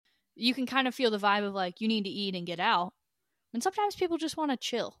you can kind of feel the vibe of like you need to eat and get out. And sometimes people just want to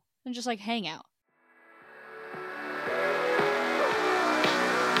chill and just like hang out.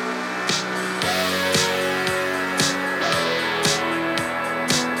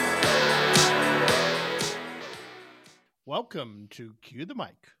 Welcome to Cue the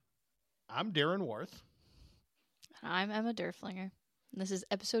Mic. I'm Darren Worth. And I'm Emma Derflinger. And this is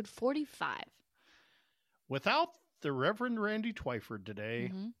episode 45. Without the Reverend Randy Twyford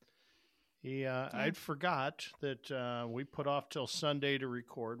today, I'd forgot that we put off till Sunday to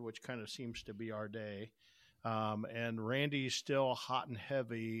record, which kind of seems to be our day. And Randy's still hot and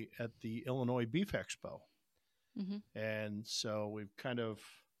heavy at the Illinois Beef Expo. And so we've kind of,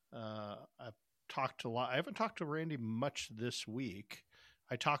 I've talked a lot. I haven't talked to Randy much this week.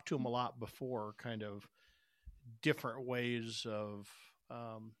 I talked to him a lot before, kind of different ways of,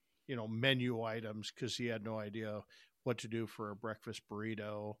 menu items, because he had no idea what to do for a breakfast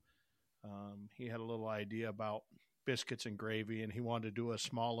burrito. He had a little idea about biscuits and gravy, and he wanted to do a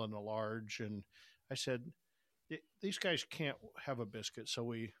small and a large. And I said, these guys can't have a biscuit. So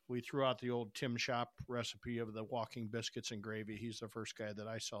we threw out the old Tim Shop recipe of the walking biscuits and gravy. He's the first guy that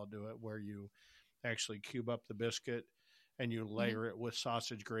I saw do it, where you actually cube up the biscuit and you layer it with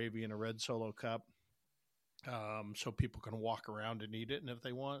sausage gravy in a red Solo cup. So people can walk around and eat it. And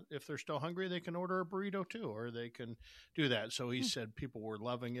if they're still hungry, they can order a burrito too, or they can do that. So he said people were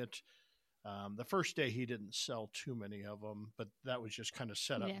loving it. The first day he didn't sell too many of them, but that was just kind of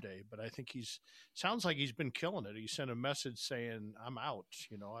setup day. But I think sounds like he's been killing it. He sent a message saying, I'm out,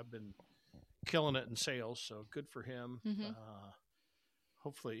 I've been killing it in sales. So good for him.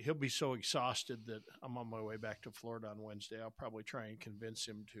 Hopefully he'll be so exhausted that I'm on my way back to Florida on Wednesday. I'll probably try and convince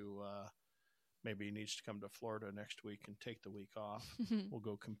him to, maybe he needs to come to Florida next week and take the week off. We'll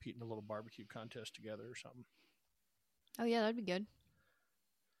go compete in a little barbecue contest together or something. Oh, yeah, that'd be good.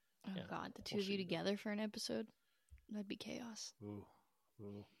 Oh, yeah, God, the two of you together for an episode? That'd be chaos. Ooh,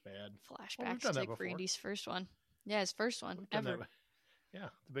 bad. Flashbacks to Randy's first one. Yeah, his first one ever. Yeah,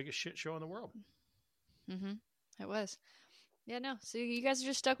 the biggest shit show in the world. It was. Yeah, no, so you guys are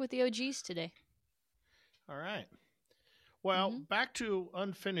just stuck with the OGs today. All right. Well, back to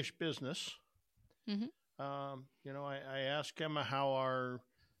unfinished business. I asked Emma how our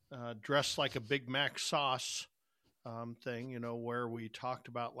dress like a Big Mac sauce thing, where we talked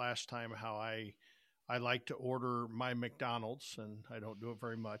about last time how I like to order my McDonald's, and I don't do it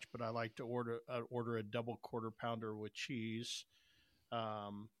very much, but I like to order a double quarter pounder with cheese.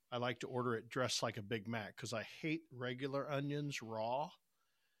 I like to order it dressed like a Big Mac because I hate regular onions raw,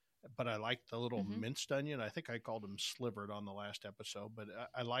 but I like the little minced onion. I think I called them slivered on the last episode, but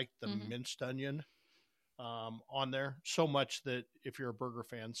I like the minced onion on there so much that if you're a burger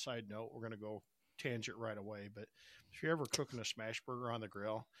fan, side note, we're going to go tangent right away, but if you're ever cooking a smash burger on the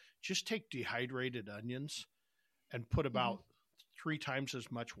grill, just take dehydrated onions and put about 3 times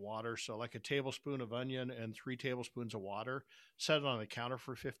as much water. So like a tablespoon of onion and 3 tablespoons of water, set it on the counter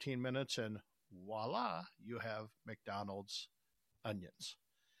for 15 minutes and voila, you have McDonald's onions.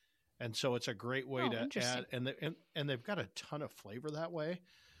 And so it's a great way to add, and they've got a ton of flavor that way.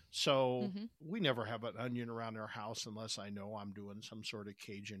 So we never have an onion around our house unless I know I'm doing some sort of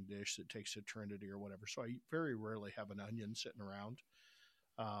Cajun dish that takes a Trinity or whatever. So I very rarely have an onion sitting around.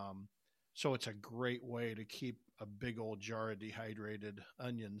 So it's a great way to keep a big old jar of dehydrated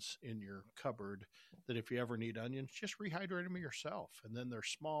onions in your cupboard that if you ever need onions, just rehydrate them yourself. And then they're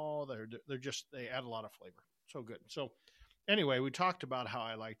small. They add a lot of flavor. So good. So anyway, we talked about how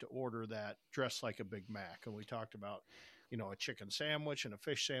I like to order that dressed like a Big Mac. And we talked about, a chicken sandwich and a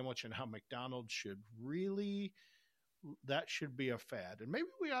fish sandwich and how McDonald's that should be a fad. And maybe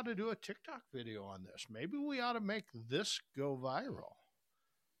we ought to do a TikTok video on this. Maybe we ought to make this go viral.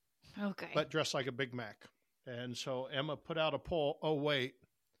 Okay. But dressed like a Big Mac. And so Emma put out a poll. Oh, wait.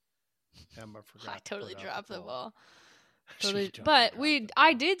 Emma forgot. I totally dropped the ball. Totally. But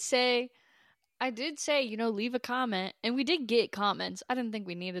I did say, leave a comment. And we did get comments. I didn't think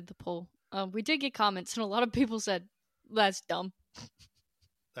we needed the poll. We did get comments. And a lot of people said, that's dumb.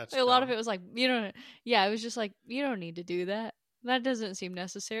 That's a lot of it was like, it was just like, you don't need to do that. That doesn't seem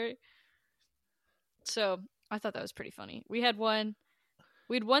necessary. So I thought that was pretty funny. We had one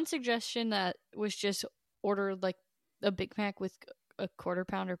suggestion that was just order like a Big Mac with a quarter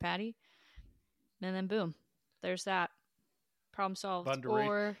pounder patty. And then boom, there's that. Problem solved.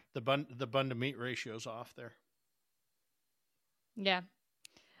 The bun to meat ratio's off there. Yeah.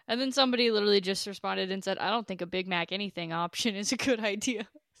 And then somebody literally just responded and said, I don't think a Big Mac anything option is a good idea.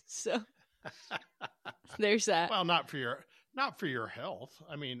 So there's that. Well, not for your health.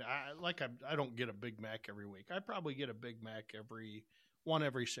 I mean, I don't get a Big Mac every week. I probably get a Big Mac every one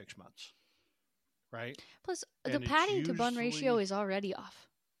every 6 months, right? Plus, And the it's patty to bun ratio usually, is already off.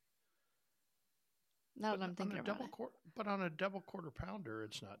 Now but that I'm on thinking a about it. but on a double quarter pounder,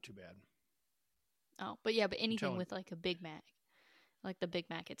 it's not too bad. Oh, but yeah, but I'm anything telling with like a Big Mac, like the Big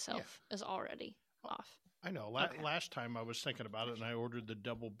Mac you. Yeah. itself, is already off. I know. Okay. Last time I was thinking about it, and I ordered the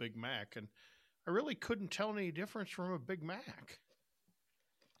double Big Mac, and I really couldn't tell any difference from a Big Mac.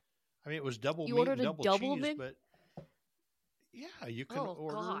 I mean, it was double You meat ordered and a double double cheese, Big? but yeah, you can Oh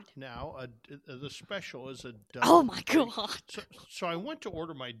order God. now. The special is a Oh double. my God. So I went to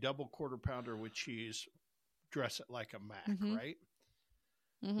order my double quarter pounder with cheese, dress it like a Mac, Mm-hmm. right?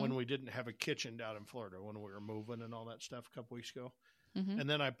 Mm-hmm. When we didn't have a kitchen down in Florida, when we were moving and all that stuff a couple weeks ago. Mm-hmm. And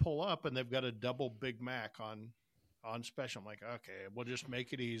then I pull up and they've got a double Big Mac on special. I'm like, okay, we'll just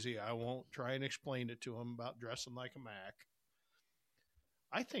make it easy. I won't try and explain it to them about dressing like a Mac.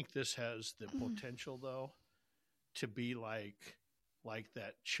 I think this has the potential, though, to be like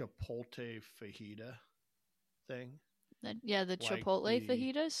that Chipotle fajita thing. The like Chipotle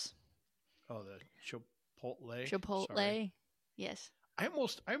fajitas. Oh, the Chipotle. Chipotle. Sorry. Yes. I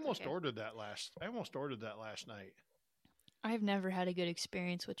almost ordered that last. I almost ordered that last night. I've never had a good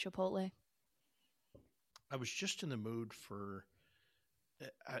experience with Chipotle. I was just in the mood for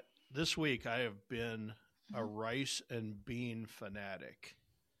this week. I have been a rice and bean fanatic.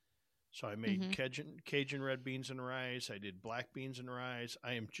 So I made Cajun red beans and rice. I did black beans and rice.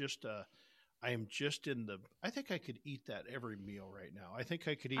 I am just in the. I think I could eat that every meal right now. I think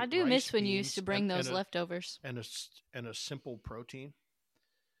I could eat. I do rice, miss when you beans, used to bring those leftovers and a simple protein.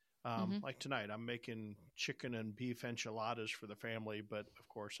 Like tonight, I'm making chicken and beef enchiladas for the family, but of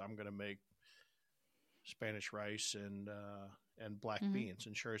course, I'm going to make Spanish rice and black beans.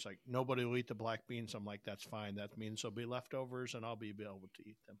 And Sherry's like, nobody will eat the black beans. I'm like, that's fine. That means there'll be leftovers, and I'll be able to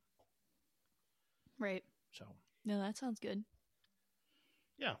eat them. Right. So. No, that sounds good.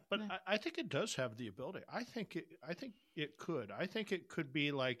 Yeah, but yeah. I think it does have the ability. I think it could. I think it could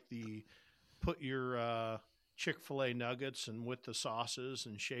be like the put your Chick-fil-A nuggets and with the sauces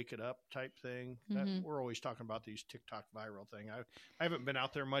and shake it up type thing. We're always talking about these TikTok viral thing. I haven't been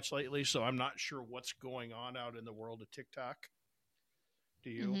out there much lately, so I'm not sure what's going on out in the world of TikTok.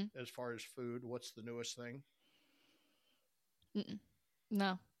 Do you, as far as food? What's the newest thing?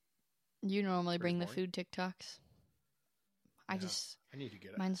 No. You normally bring boring. the food TikToks. I need to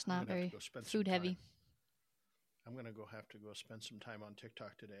get it. Mine's not very food heavy. I'm going to have to go spend some time on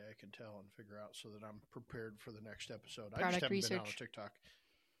TikTok today, I can tell, and figure out so that I'm prepared for the next episode. I just haven't been out on TikTok.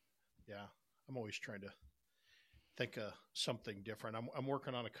 Yeah, I'm always trying to think of something different. I'm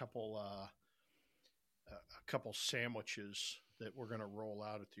working on a couple sandwiches that we're going to roll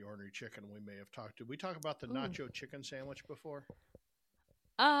out at the Ornery Chicken. We may have talked. Did we talk about the nacho chicken sandwich before?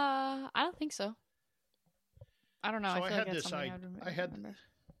 I don't think so. I don't know. So I feel like that's something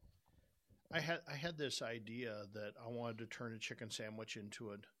I had this idea that I wanted to turn a chicken sandwich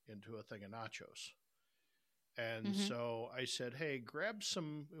into a thing of nachos. And so I said, hey, grab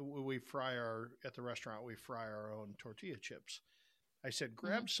some, at the restaurant, we fry our own tortilla chips. I said,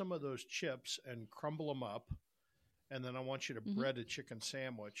 grab some of those chips and crumble them up. And then I want you to bread a chicken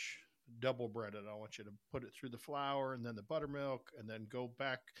sandwich, double bread it. I want you to put it through the flour and then the buttermilk and then go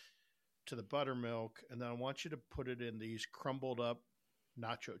back to the buttermilk. And then I want you to put it in these crumbled up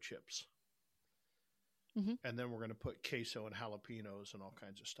nacho chips. And then we're going to put queso and jalapenos and all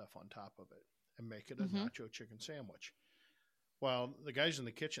kinds of stuff on top of it and make it a nacho chicken sandwich. Well, the guys in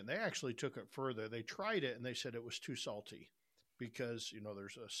the kitchen, they actually took it further. They tried it and they said it was too salty because,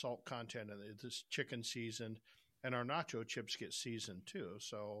 there's a salt content in it. This chicken seasoned and our nacho chips get seasoned too.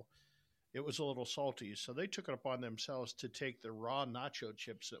 So it was a little salty. So they took it upon themselves to take the raw nacho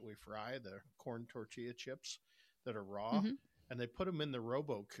chips that we fry, the corn tortilla chips that are raw, and they put them in the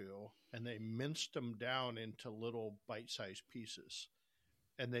Roboku and they minced them down into little bite-sized pieces.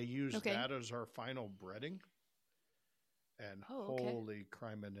 And they used that as our final breading. And holy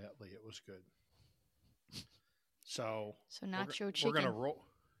criminelli, it was good. So nacho chicken. We're going to roll.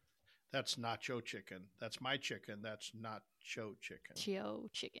 That's nacho chicken. That's my chicken. That's nacho chicken.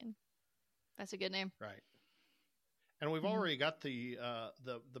 Nacho chicken. That's a good name. Right. And we've already got the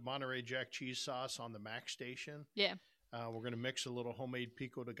Monterey Jack cheese sauce on the Mac station. Yeah. We're going to mix a little homemade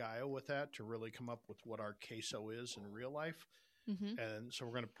pico de gallo with that to really come up with what our queso is in real life. And so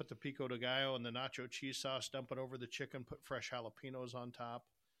we're going to put the pico de gallo and the nacho cheese sauce, dump it over the chicken, put fresh jalapenos on top.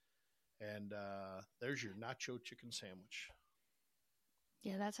 And there's your nacho chicken sandwich.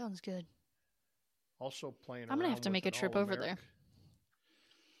 Yeah, that sounds good. Also playing around I'm going to have to make a trip over there.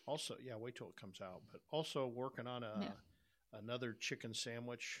 Also, yeah, wait till it comes out. But also working on another chicken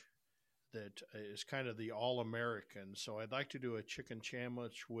sandwich that is kind of the all-American. So I'd like to do a chicken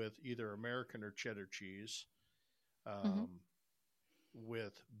sandwich with either American or cheddar cheese, Mm-hmm.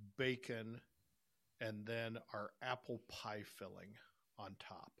 with bacon, and then our apple pie filling on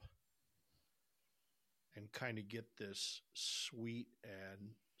top. And kind of get this sweet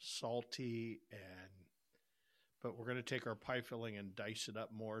and salty, but we're going to take our pie filling and dice it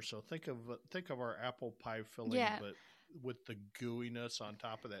up more. So think of our apple pie filling, Yeah. but with the gooiness on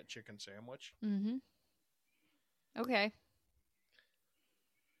top of that chicken sandwich. Mm-hmm. Okay.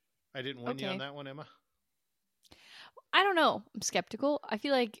 I didn't win you on that one, Emma. I don't know. I'm skeptical. I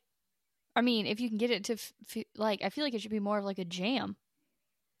feel like, I mean, if you can get it to I feel like it should be more of like a jam,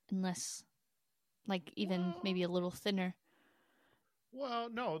 unless, like, even maybe a little thinner. Well,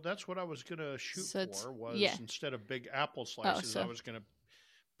 no, that's what I was going to shoot for. Yeah. Instead of big apple slices, I was going to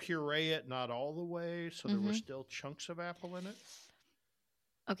puree it, not all the way, so there were still chunks of apple in it.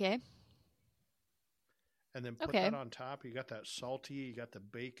 Okay. And then put that on top. You got that salty, you got the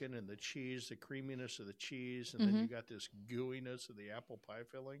bacon and the cheese, the creaminess of the cheese, and then you got this gooiness of the apple pie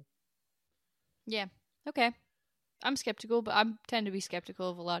filling. Yeah. Okay. I'm skeptical, but I tend to be skeptical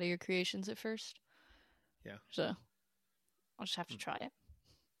of a lot of your creations at first. Yeah. So I'll just have to try it.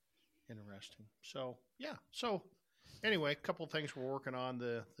 Interesting. So, yeah. So, anyway, a couple of things we're working on.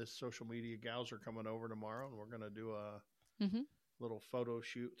 The social media gals are coming over tomorrow, and we're going to do a little photo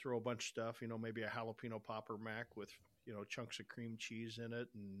shoot, throw a bunch of stuff, maybe a jalapeno popper mac with, chunks of cream cheese in it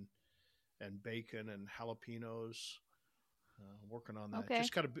and bacon and jalapenos. Working on that. Okay.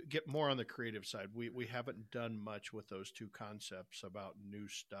 Just got to get more on the creative side. We haven't done much with those two concepts about new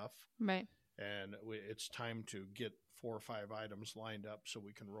stuff. Right. And it's time to get 4 or 5 items lined up so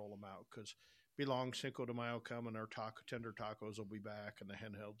we can roll them out, because belong Cinco de Mayo come and our tender tacos will be back and the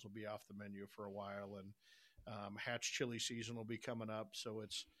handhelds will be off the menu for a while, and Hatch chili season will be coming up, so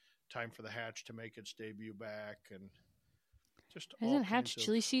it's time for the Hatch to make its debut back. And just isn't Hatch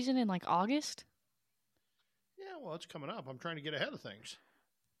chili season in like August? Yeah, well, it's coming up. I'm trying to get ahead of things.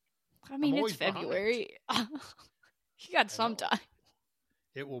 I mean, it's February. You got some time.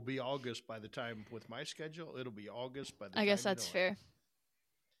 It will be August by the time, with my schedule, it'll be August by the time. I guess that's fair.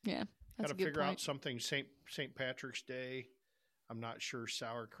 Yeah, that's a good point. Got to figure out something St. Patrick's Day. I'm not sure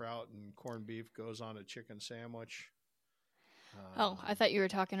sauerkraut and corned beef goes on a chicken sandwich. I thought you were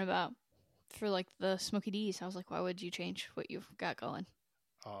talking about for like the Smoky D's. I was like, why would you change what you've got going?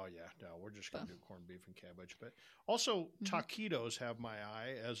 Oh, yeah. No, we're just going to do corned beef and cabbage. But also, taquitos have my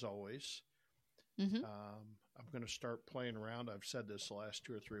eye, as always. Mm-hmm. I'm going to start playing around. I've said this the last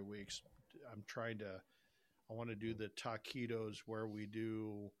 2 or 3 weeks. I want to do the taquitos where we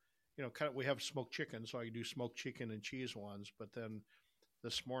do, we have smoked chicken, so I can do smoked chicken and cheese ones. But then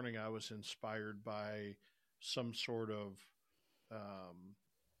this morning I was inspired by some sort of,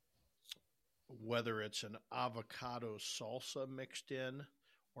 whether it's an avocado salsa mixed in,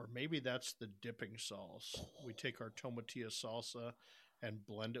 or maybe that's the dipping sauce. We take our tomatilla salsa and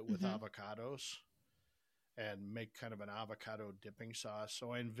blend it with avocados and make kind of an avocado dipping sauce.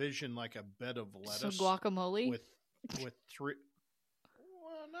 So I envision like a bed of lettuce. So guacamole? With 3...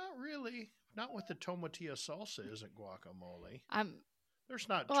 Well, not really. Not with the tomatilla salsa isn't guacamole. There's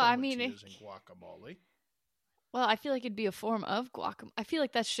not tomatillas in guacamole. Well, I feel like it'd be a form of guacamole. I feel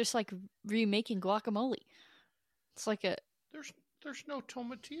like that's just like remaking guacamole. It's like a... There's no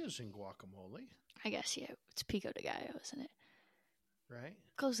tomatillas in guacamole. I guess, yeah. It's pico de gallo, isn't it? Right?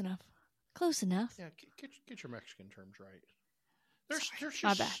 Close enough. Close enough. Yeah, get your Mexican terms right. There's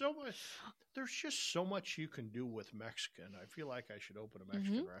just so much you can do with Mexican. I feel like I should open a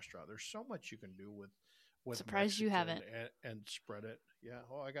Mexican restaurant. There's so much you can do with surprised Mexican you haven't. And spread it. Yeah.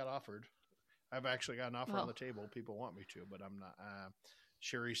 Oh, I got offered. I've actually got an offer on the table. People want me to, but I'm not.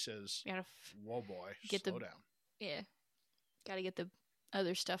 Sherry says, "Whoa, boy, slow down." Yeah. Got to get the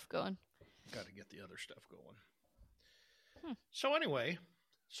other stuff going. Got to get the other stuff going. So anyway,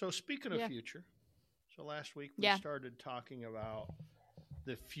 speaking of future, so last week we started talking about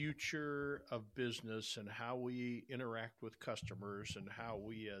the future of business and how we interact with customers and how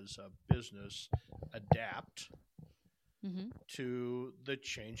we as a business adapt to the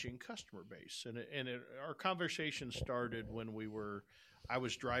changing customer base. And our conversation started when I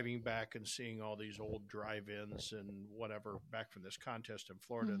was driving back and seeing all these old drive-ins and whatever back from this contest in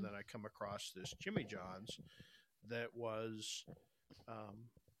Florida. And then I come across this Jimmy John's that was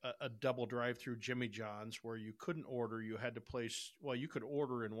a double drive-through Jimmy John's where you couldn't order. You had to place, you could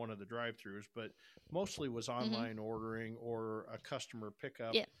order in one of the drive-thrus, but mostly was online ordering or a customer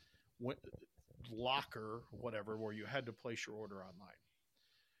pickup locker, whatever, where you had to place your order online.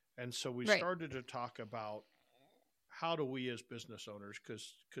 And so we started to talk about how do we as business owners,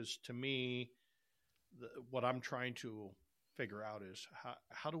 because to me, what I'm trying to figure out is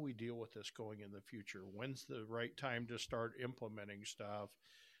how do we deal with this going in the future? When's the right time to start implementing stuff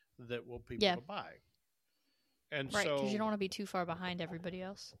that will people to buy? And right, because so you don't want to be too far behind everybody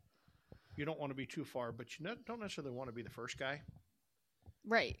else. you don't want to be too far, but you don't necessarily want to be the first guy.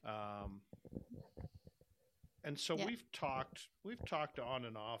 Right. And so we've talked on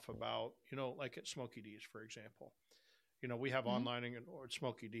and off about, like at Smoky D's, for example. We have online at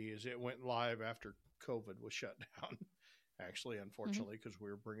Smoky D's. It went live after COVID was shut down, actually, unfortunately, because we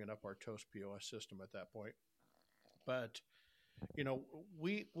were bringing up our Toast POS system at that point. But,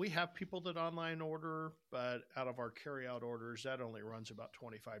 we have people that online order, but out of our carryout orders, that only runs about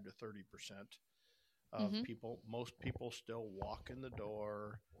 25 to 30% of people. Most people still walk in the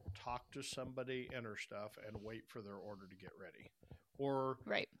door, talk to somebody, enter stuff, and wait for their order to get ready. Or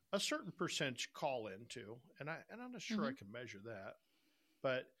a certain percentage call in too. And I'm not sure I can measure that.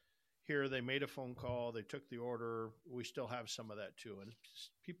 But here they made a phone call, they took the order. We still have some of that too. And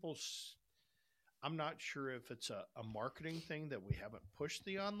I'm not sure if it's a marketing thing that we haven't pushed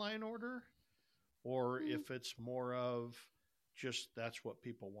the online order, or if it's more of just that's what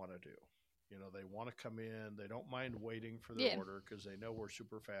people want to do. They want to come in. They don't mind waiting for their order because they know we're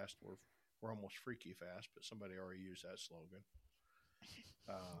super fast. We're almost freaky fast, but somebody already used that slogan.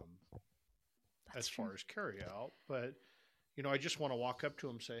 As far as carry out, but I just want to walk up to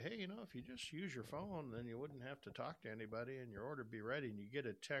them and say, hey, if you just use your phone, then you wouldn't have to talk to anybody and your order be ready, and you get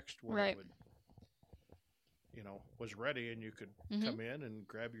a text where it would, was ready, and you could come in and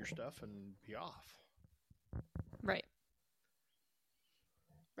grab your stuff and be off. Right.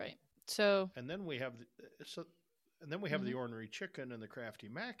 So and then we have the ornery chicken and the crafty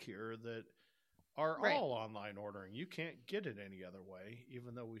mac here that are all online ordering. You can't get it any other way,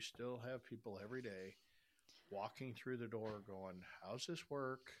 even though we still have people every day walking through the door going, how's this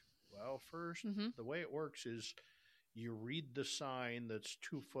work? Well, first, the way it works is you read the sign that's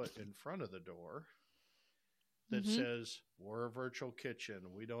 2 foot in front of the door that says, we're a virtual kitchen.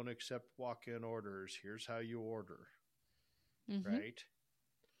 We don't accept walk-in orders. Here's how you order. Right?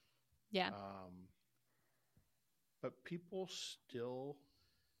 Yeah. But people still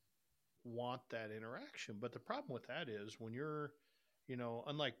want that interaction. But the problem with that is when you're,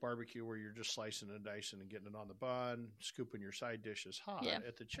 unlike barbecue where you're just slicing and dicing and getting it on the bun, scooping your side dishes hot,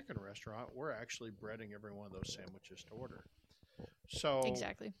 at the chicken restaurant, we're actually breading every one of those sandwiches to order. So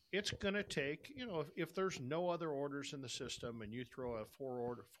exactly, it's going to take, if there's no other orders in the system and you throw a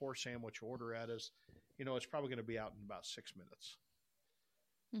 4 sandwich order at us, it's probably going to be out in about 6 minutes.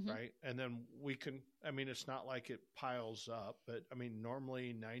 Right. And then we can, it's not like it piles up, but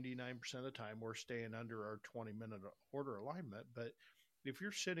normally 99% of the time we're staying under our 20-minute order alignment. But if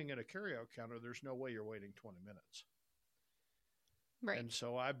you're sitting at a carryout counter, there's no way you're waiting 20 minutes. Right. And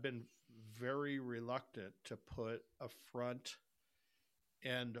so I've been very reluctant to put a front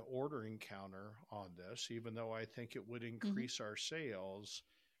end ordering counter on this, even though I think it would increase our sales.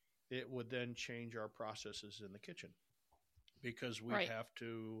 It would then change our processes in the kitchen. Because we have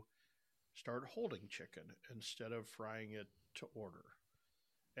to start holding chicken instead of frying it to order.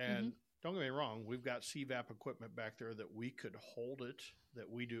 And don't get me wrong, we've got CVAP equipment back there that we could hold it, that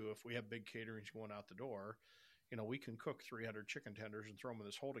we do if we have big caterings going out the door. We can cook 300 chicken tenders and throw them in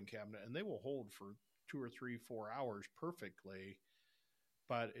this holding cabinet, and they will hold for 2 or 3, 4 hours perfectly,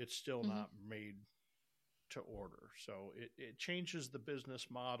 but it's still not made to order. So it changes the business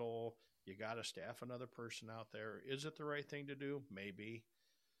model. You got to staff another person out there. Is it the right thing to do? Maybe,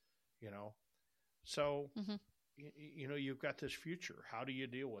 So, you've got this future. How do you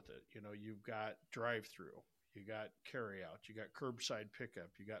deal with it? You've got drive-thru, you got carry-out, you got curbside pickup,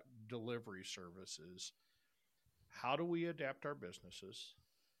 you got delivery services. How do we adapt our businesses?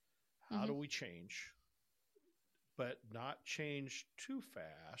 How do we change? But not change too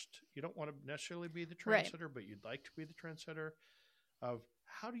fast. You don't want to necessarily be the trendsetter, but you'd like to be the trendsetter of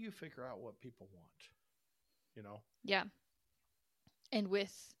how do you figure out what people want, Yeah. And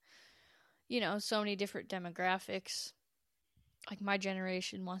with, so many different demographics, like my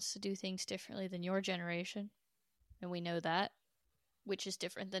generation wants to do things differently than your generation. And we know that, which is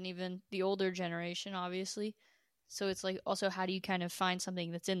different than even the older generation, obviously. So it's like, also, how do you kind of find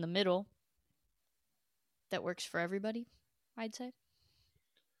something that's in the middle that works for everybody, I'd say.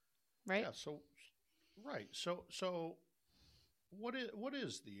 Right? Yeah, So what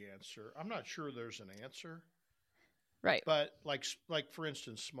is the answer? I'm not sure there's an answer. Right. But like for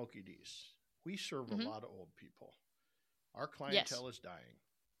instance, Smoky D's. We serve a lot of old people. Our clientele is dying.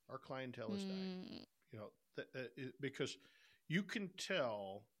 Because You can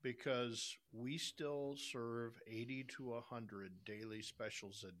tell because we still serve 80 to 100 daily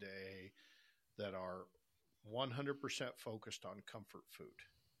specials a day that are 100% focused on comfort food.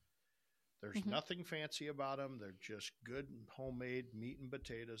 There's nothing fancy about them. They're just good homemade meat and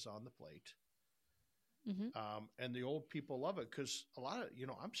potatoes on the plate. And the old people love it because a lot of,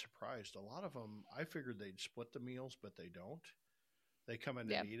 I'm surprised. A lot of them, I figured they'd split the meals, but they don't. They come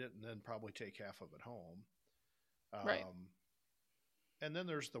in and eat it and then probably take half of it home. Right. And then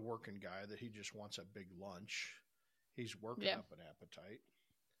there's the working guy that he just wants a big lunch. He's working up an appetite.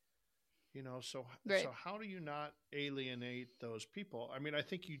 So how do you not alienate those people? I mean, I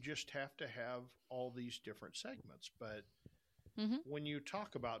think you just have to have all these different segments. But when you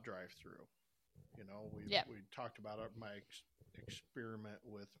talk about drive-through, we talked about my experiment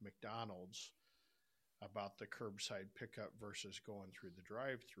with McDonald's about the curbside pickup versus going through the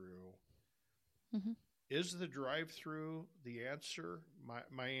drive-through. Is the drive-through the answer?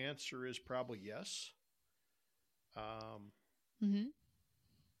 My answer is probably yes. I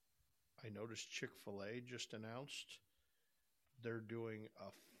noticed Chick-fil-A just announced they're doing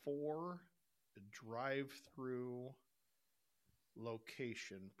a 4 drive-through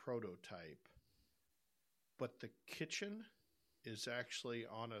location prototype, but the kitchen is actually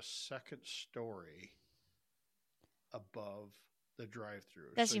on a second story above the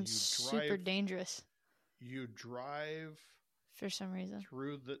drive-through. That seems super dangerous. You drive for some reason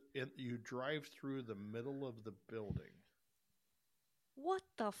you drive through the middle of the building. What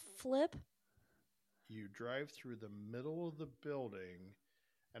the flip? You drive through the middle of the building,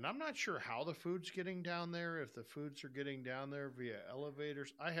 and I'm not sure how the food's getting down there, if the foods are getting down there via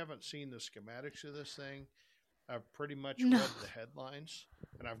elevators. I haven't seen the schematics of this thing. I've pretty much read the headlines,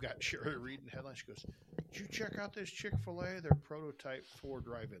 and I've got Sherry reading headlines. She goes, did you check out this Chick-fil-A? Their prototype 4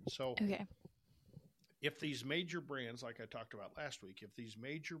 drive-in. So if these major brands, like I talked about last week, if these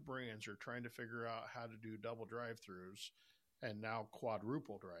major brands are trying to figure out how to do double drive-thrus and now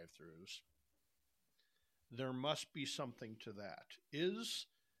quadruple drive-thrus, there must be something to that. Is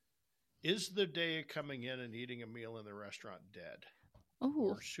the day coming in and eating a meal in the restaurant dead?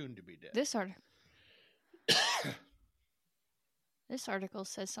 Or soon to be dead? This article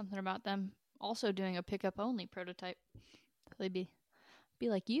says something about them also doing a pickup only prototype. They'd be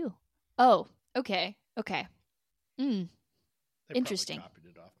like you. Oh, okay. They interesting. Probably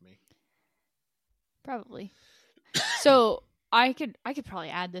copied it off me. Probably. So I could probably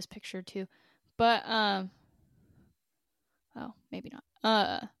add this picture too, but maybe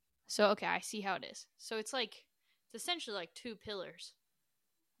not. So okay, I see how it is. So it's essentially like 2 pillars,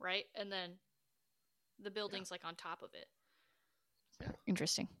 right? And then the building's like on top of it. Yeah.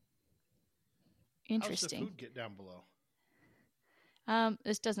 Interesting. How's the food get down below?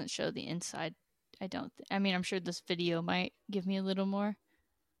 This doesn't show the inside. I mean, I'm sure this video might give me a little more.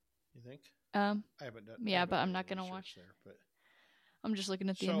 You think? I haven't done. Yeah, but I'm not gonna watch there. But I'm just looking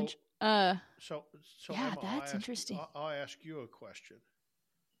at the image. So yeah, Emma, that's interesting. I'll ask you a question.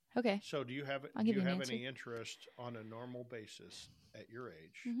 Okay. So do you have any interest on a normal basis at your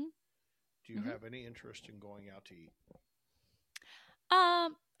age? Do you have any interest in going out to eat?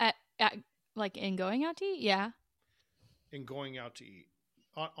 Like in going out to eat, yeah. In going out to eat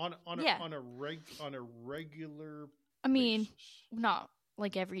on a regular. I mean, basis. not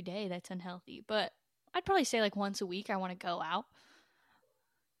like every day. That's unhealthy, but I'd probably say like once a week I want to go out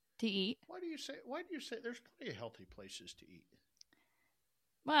to eat. Why do you say there's plenty of healthy places to eat?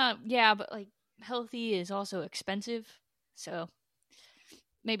 Well, yeah, but like healthy is also expensive, so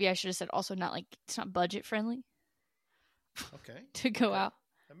maybe I should have said also not like it's not budget friendly. Okay. To go out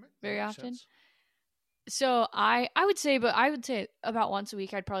very often. Sense. So I would say about once a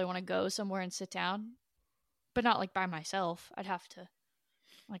week I'd probably want to go somewhere and sit down, but not like by myself. I'd have to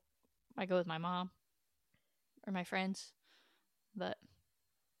I go with my mom or my friends, but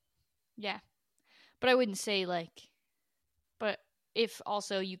yeah. But I wouldn't say but if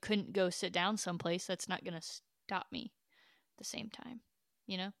also you couldn't go sit down someplace, that's not going to stop me at the same time.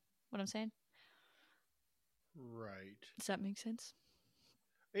 You know what I'm saying? Right. Does that make sense?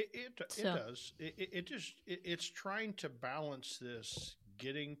 It does. It's trying to balance this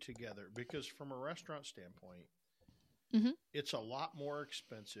getting together because from a restaurant standpoint, it's a lot more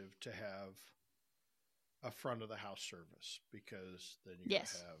expensive to have a front of the house service because then you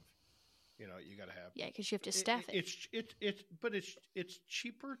gotta have, you got to have because you have to staff it. It's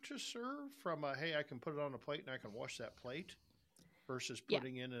cheaper to serve from hey, I can put it on a plate and I can wash that plate versus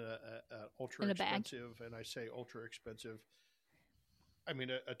putting in a ultra expensive, and I say ultra expensive I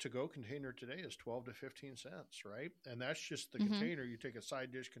mean, a to-go container today is 12 to 15 cents, right? And that's just the Mm-hmm. container. You take a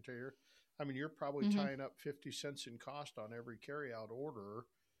side dish container. I mean, you're probably Mm-hmm. tying up 50 cents in cost on every carryout order.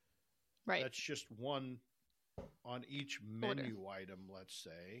 Right. That's just one on each menu item, let's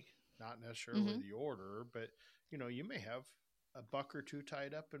say, not necessarily the order, but you may have a buck or two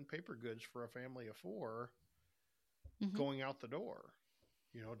tied up in paper goods for a family of four going out the door.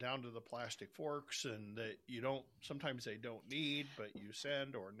 Down to the plastic forks, and that sometimes they don't need, but you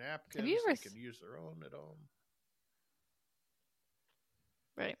send, or napkins. They can use their own at home.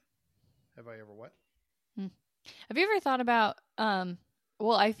 Right. Have I ever what? Have you ever thought about,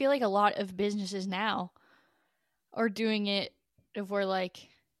 well, I feel like a lot of businesses now are doing it where, like,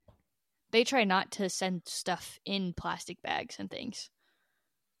 they try not to send stuff in plastic bags and things.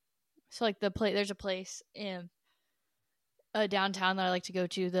 So, like, there's a place in downtown that I like to go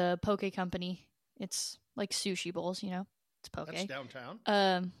to, the Poke Company. It's like sushi bowls, It's poke. That's downtown?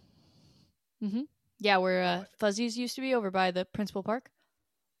 Mm-hmm. Yeah, where Fuzzy's used to be, over by the Principal Park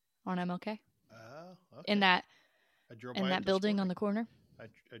on MLK. Okay. In that building morning. on the corner.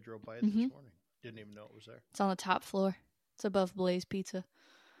 I drove by it this morning. Didn't even know it was there. It's on the top floor. It's above Blaze Pizza.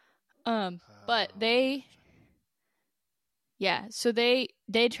 But they... Yeah, so they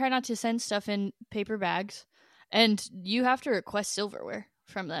try not to send stuff in paper bags, and you have to request silverware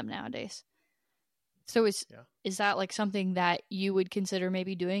from them nowadays. So is that like something that you would consider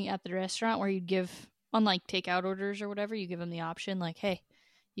maybe doing at the restaurant, where you'd give, on like takeout orders or whatever, you give them the option like, hey,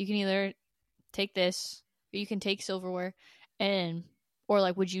 you can either take this or you can take silverware, or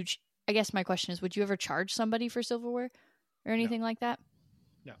like, would you? I guess my question is, would you ever charge somebody for silverware or anything like that?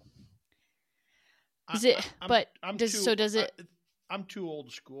 No. Is it? I'm too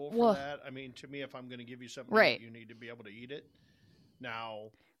old school for that. I mean, to me, if I'm going to give you something, you need to be able to eat it.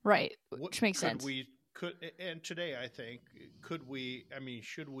 Now, right, which makes sense. And today, I think,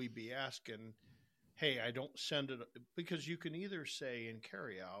 should we be asking, hey, I don't send it, because you can either say in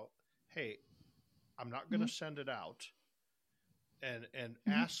carry out, hey, I'm not going to send it out, and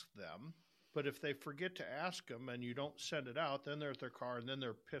ask them. But if they forget to ask them and you don't send it out, then they're at their car, and then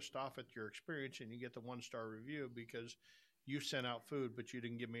they're pissed off at your experience, and you get the 1-star review because you sent out food, but you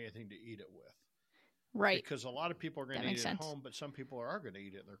didn't give me anything to eat it with. Right. Because a lot of people are going to eat it at home, but some people are going to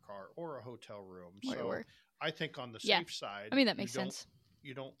eat it in their car or a hotel room. So I think on the safe side, I mean, that makes sense.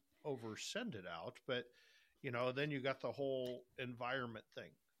 You don't oversend it out, but then you got the whole environment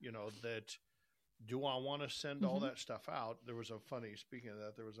thing, that do I want to send all that stuff out? Speaking of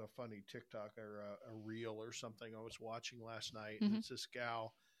that, there was a funny TikTok or a reel or something I was watching last night. And it's this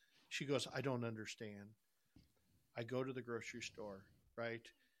gal. She goes, I don't understand. I go to the grocery store, right?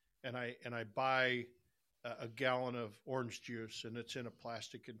 And I buy a gallon of orange juice, and it's in a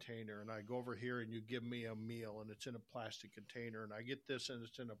plastic container. And I go over here and you give me a meal, and it's in a plastic container. And I get this, and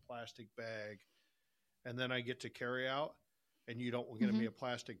it's in a plastic bag. And then I get to carry out, and you don't get me a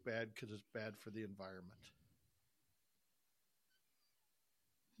plastic bag because it's bad for the environment.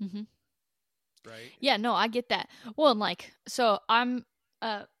 Mm-hmm. Right? Yeah, no, I get that. Well, and so I'm,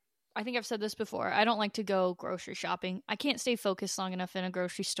 I think I've said this before. I don't like to go grocery shopping. I can't stay focused long enough in a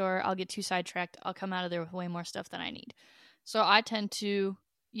grocery store. I'll get too sidetracked. I'll come out of there with way more stuff than I need. So I tend to,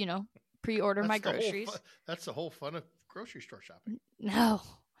 pre-order my groceries. That's the whole fun of grocery store shopping. No.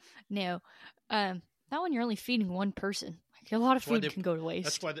 Not when you're only feeding one person. A lot of food can go to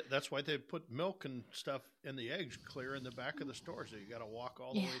waste. That's why they put milk and stuff in the eggs clear in the back of the store, so you got to walk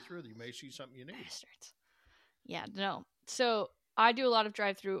all the way through. You may see something you need. Bastards. Yeah, no. So I do a lot of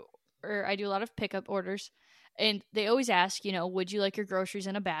drive-through, or I do a lot of pickup orders, and they always ask, would you like your groceries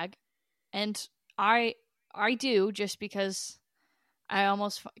in a bag? And I do, just because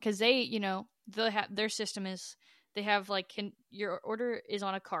because they, they'll have, their system is, they have your order is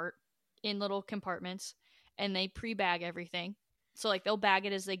on a cart in little compartments, and they pre-bag everything. So they'll bag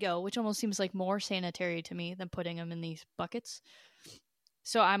it as they go, which almost seems like more sanitary to me than putting them in these buckets.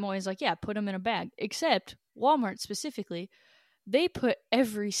 So I'm always like, yeah, put them in a bag. Except Walmart specifically, they put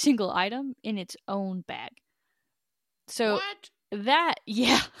every single item in its own bag. So what?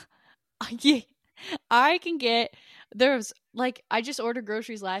 Yeah, I can get, I just ordered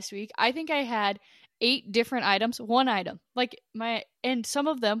groceries last week. I think I had 8 different items, one item, and some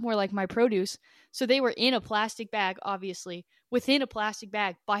of them were my produce. So they were in a plastic bag, obviously, within a plastic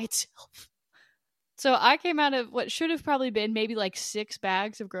bag by itself. So I came out of what should have probably been maybe 6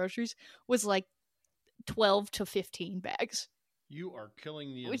 bags of groceries was 12 to 15 bags. You are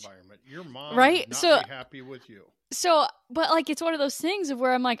killing the environment. Your mom right? would not be happy with you. So, but it's one of those things of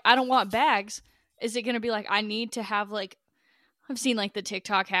where I'm I don't want bags. Is it going to be I need to have I've seen the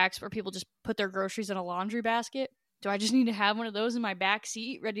TikTok hacks where people just put their groceries in a laundry basket. Do I just need to have one of those in my back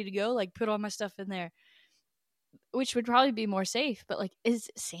seat ready to go? Like, put all my stuff in there, which would probably be more safe. But like, is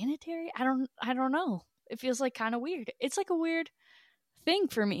it sanitary? I don't know. It feels like kind of weird. It's like a weird thing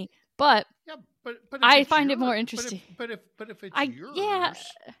for me, but Yeah, but if I it's find it more yours, interesting. but if it's yours, Yeah.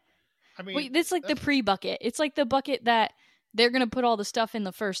 I mean, Wait, it's like the pre-bucket. It's like the bucket that they're gonna put all the stuff in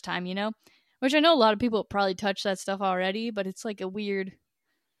the first time, you know? Which I know a lot of people probably touch that stuff already, but it's like a weird.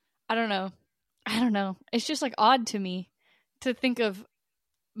 I don't know. I don't know. It's just like odd to me to think of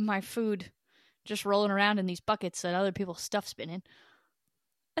my food just rolling around in these buckets that other people's stuff's been in.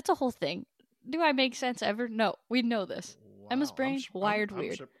 That's a whole thing. Do I make sense ever? No, we know this. wow, Emma's brain wired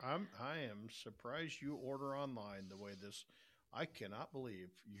weird. I am surprised you order online the way this. I cannot believe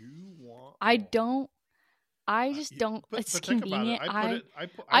you want. I don't. I just don't. But It's think about it. convenient. I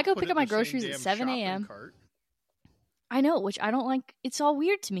I go put pick it up my in the same groceries at damn 7 shopping a.m. cart. I know, which I don't like. It's all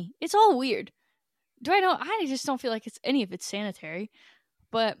weird to me. It's all weird. Do I know? I just don't feel like it's any of it's sanitary,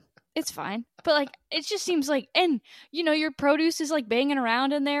 but it's fine. But like, it just seems like, and you know, your produce is like banging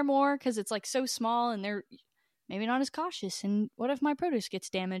around in there more because it's like so small, and they're maybe not as cautious. And what if my produce gets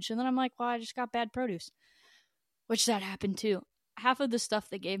damaged? And then I'm like, well, I just got bad produce, which that happened too. Half of the stuff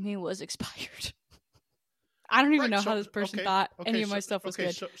they gave me was expired. I don't even know how this person thought any of my stuff was good.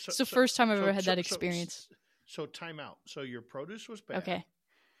 It's the first time I've ever had that experience. So time out. So your produce was bad. Okay.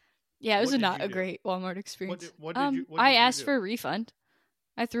 Yeah, it was not a great Walmart experience. What did you I asked do? for a refund.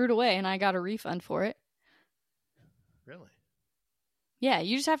 I threw it away and I got a refund for it. Really? Yeah,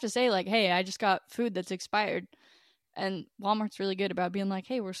 you just have to say like, "Hey, I just got food that's expired." And Walmart's really good about being like,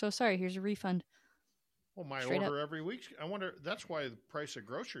 "Hey, we're so sorry. Here's a refund." Well, my Straight order up. every week. I wonder. That's why the price of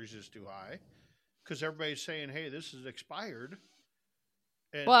groceries is too high, because everybody's saying, "Hey, this is expired."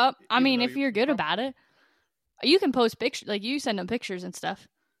 And Well, I even mean, though if you're good about it, you can post pictures. Like, you send them pictures and stuff.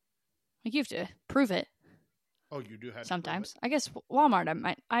 Like, you have to prove it. Oh, you do have Sometimes. to prove it? I guess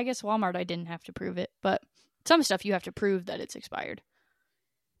Walmart, I guess Walmart, I didn't have to prove it. But some stuff you have to prove that it's expired.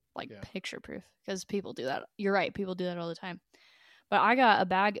 Like, picture proof. Because people do that. You're right. People do that all the time. But I got a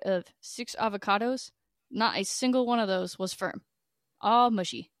bag of 6 avocados. Not a single one of those was firm. All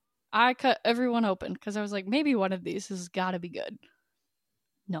mushy. I cut every one open because I was like, maybe one of these has got to be good.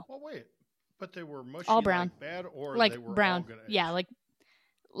 No. Well, wait. But they were mushy, all brown. Like bad, or like they were brown. all gonna age? Yeah,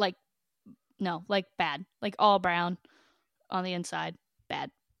 no, like bad. Like all brown on the inside. Bad.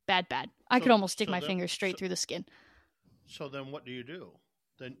 I could almost stick my finger straight through the skin. So then what do you do?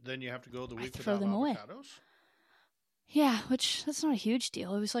 Then you have to go the week throw without them avocados? Away. Yeah, which that's not a huge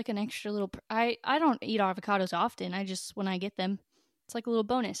deal. It was like an extra little. I don't eat avocados often. I just when I get them, it's like a little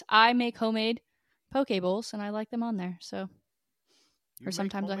bonus. I make homemade poke bowls and I like them on there. So, or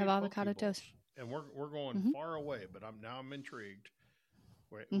sometimes I have avocado toast. And we're going far away, but I'm intrigued.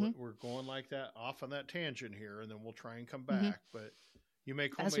 We're going like that off on that tangent here, and then we'll try and come back. But you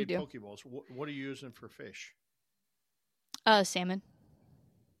make homemade poke bowls. What are you using for fish? Salmon.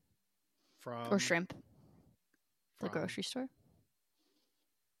 From or shrimp. The grocery store.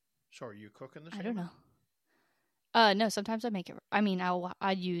 So are you cooking the salmon? I don't know. No, sometimes I make it. I mean,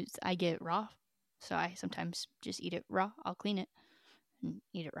 I get it raw, so I sometimes just eat it raw. I'll clean it and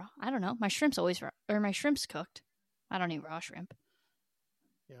eat it raw. I don't know. My shrimp's always raw, or my shrimp's cooked. I don't eat raw shrimp.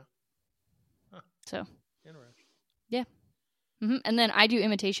 Yeah. Huh. So. Interesting. Yeah. And then I do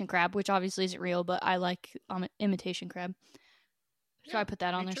imitation crab, which obviously isn't real, but I like imitation crab. So I put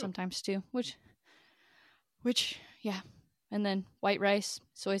that on there sometimes too, which, yeah. And then white rice,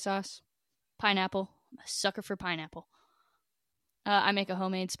 soy sauce, pineapple. I'm a sucker for pineapple. I make a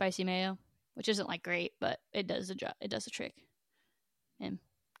homemade spicy mayo, which isn't like great, but it does the job. It does the trick. And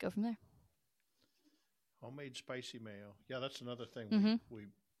go from there. Homemade spicy mayo. Yeah, that's another thing. We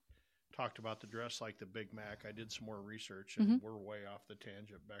talked about the dress like the Big Mac. I did some more research, and we're way off the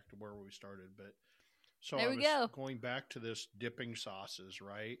tangent back to where we started. But so I was going back to this dipping sauces,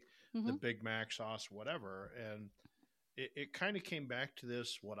 right? The Big Mac sauce, whatever. And it kind of came back to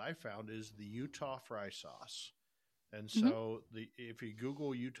this. What I found is the Utah fry sauce. And so if you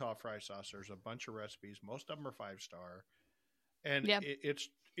Google Utah fry sauce, there's a bunch of recipes. Most of them are 5-star. And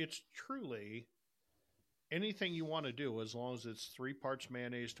it's truly anything you want to do, as long as it's 3 parts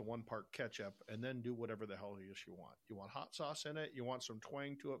mayonnaise to 1 part ketchup, and then do whatever the hell it is you want. You want hot sauce in it. You want some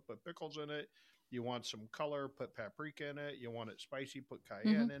twang to it, put pickles in it. You want some color, put paprika in it. You want it spicy, put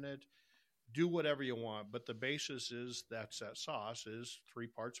cayenne in it. Do whatever you want. But the basis is that sauce is 3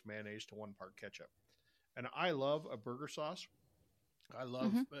 parts mayonnaise to 1 part ketchup. And I love a burger sauce. I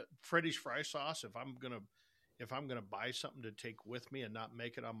love Freddy's fry sauce. If I'm gonna buy something to take with me and not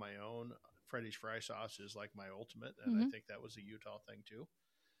make it on my own, Freddy's fry sauce is like my ultimate, and I think that was a Utah thing too.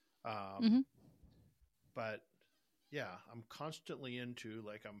 But I'm constantly into,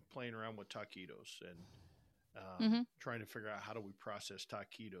 like, I'm playing around with taquitos and trying to figure out how do we process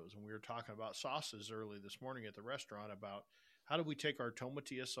taquitos. And we were talking about sauces early this morning at the restaurant about how do we take our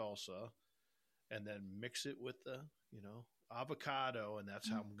tomatilla salsa and then mix it with the, avocado. And that's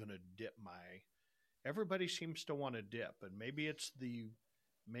how I'm going to dip my, everybody seems to want to dip. And maybe it's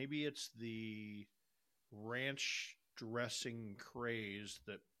the ranch dressing craze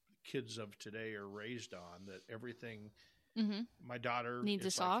that kids of today are raised on, that everything, my daughter needs a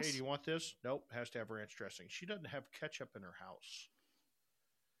is sauce. like, hey, do you want this? Nope, has to have ranch dressing. She doesn't have ketchup in her house.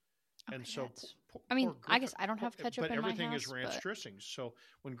 Okay, and so Griffin, I guess I don't have ketchup in my house. But everything is ranch dressing. So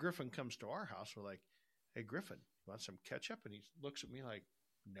when Griffin comes to our house, we're like, hey, Griffin, you want some ketchup? And he looks at me like,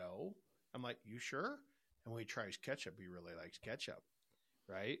 no. I'm like, you sure? And when he tries ketchup, he really likes ketchup.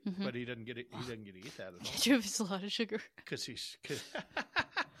 Right? But he doesn't get it. He doesn't get to eat that at all. Ketchup is a lot of sugar.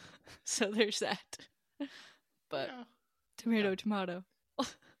 So there's that. But tomato.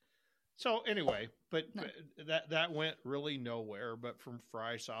 So anyway, but that went really nowhere. But from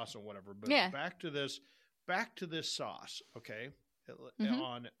fry sauce and whatever. But back to this sauce. Okay,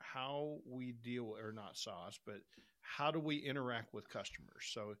 on how we deal, or not sauce, but how do we interact with customers?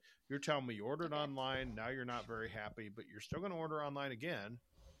 So you're telling me you ordered online. Now you're not very happy, but you're still going to order online again,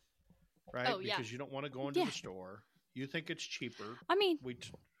 right? Oh, yeah. Because you don't want to go into the store. You think it's cheaper. I mean,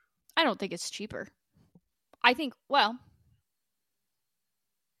 I don't think it's cheaper. I think, well,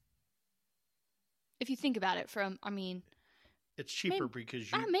 if you think about it it's cheaper because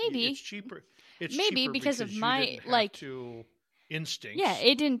maybe it's cheaper. It's maybe cheaper because of my you didn't have to instincts. Yeah,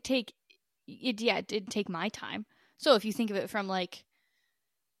 it didn't take my time. So if you think of it from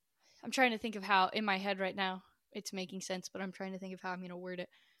I'm trying to think of how in my head right now it's making sense, but I'm trying to think of how I'm going to word it.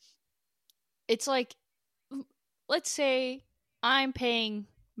 It's like, let's say I'm paying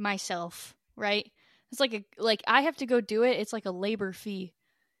myself, right? It's like I have to go do it. It's like a labor fee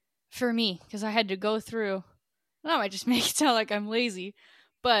for me because I had to go through. No, I just make it sound like I'm lazy,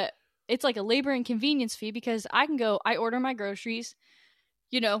 but it's like a labor and convenience fee because I order my groceries,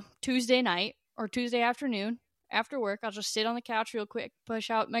 Tuesday night or Tuesday afternoon after work. I'll just sit on the couch real quick, push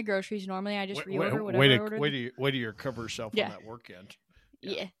out my groceries. Normally I just reorder whatever I ordered. Wait till you cover yourself on that work end.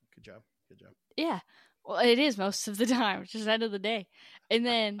 Yeah. Good job. Yeah. Well, it is most of the time. It's just the end of the day. And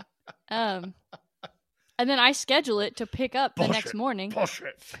then I schedule it to pick up the next morning.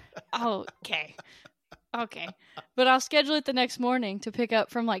 Bullshit. Okay. But I'll schedule it the next morning to pick up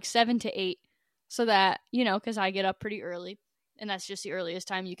from 7 to 8 so that, because I get up pretty early and that's just the earliest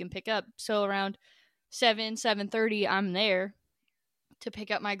time you can pick up. So around 7:30, I'm there to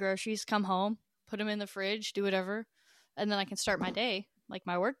pick up my groceries, come home, put them in the fridge, do whatever, and then I can start my day,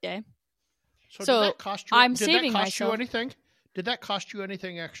 my work day. So did that cost you, I'm did saving that cost myself. You anything? Did that cost you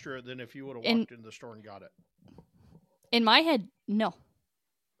anything extra than if you would have walked into the store and got it? In my head, no.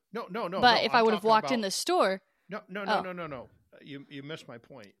 No. But if I would have walked in the store... No. You missed my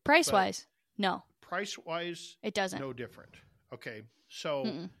point. Price-wise, no. Price-wise, it doesn't. No different. Okay,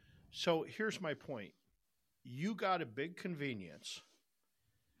 so here's my point. You got a big convenience.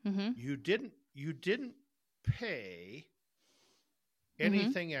 You didn't pay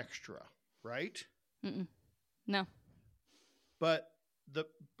anything extra, right? No. But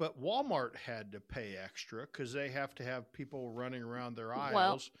Walmart had to pay extra because they have to have people running around their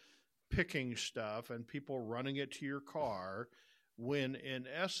aisles picking stuff and people running it to your car, when in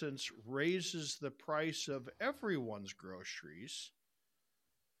essence raises the price of everyone's groceries.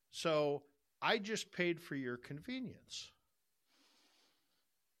 So I just paid for your convenience.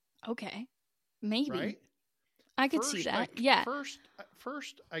 Okay. Maybe. Right? I could see that. Yeah.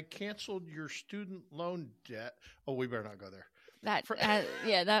 First, I canceled your student loan debt. Oh, we better not go there. That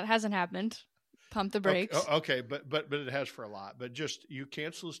hasn't happened. Pump the brakes. Okay, but it has for a lot. But just you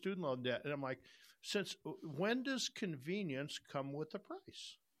cancel the student loan debt, and I'm like, when does convenience come with the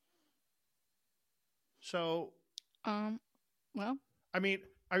price? So, well, I mean,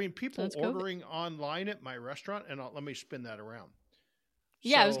 people ordering online at my restaurant, and let me spin that around.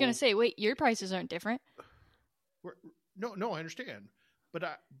 Yeah, so, I was going to say, wait, your prices aren't different. No, I understand, but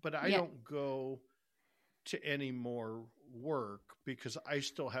I don't go to any more work because I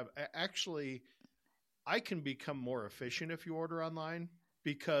still have. Actually, I can become more efficient if you order online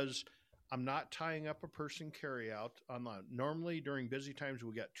because I'm not tying up a person carry out online. Normally, during busy times,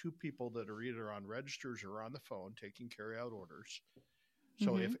 we got two people that are either on registers or on the phone taking carry out orders.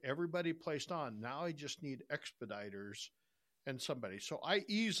 So if everybody placed on, now I just need expediters and somebody. So I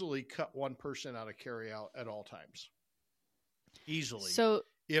easily cut one person out of carry out at all times. Easily. So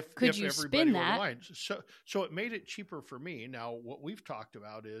if you everybody spin that? online. So it made it cheaper for me. Now what we've talked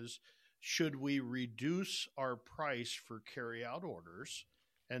about is should we reduce our price for carry-out orders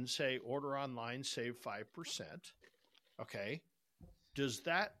and say order online, save 5%? Okay. Does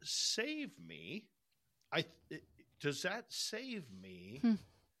that save me? Does that save me?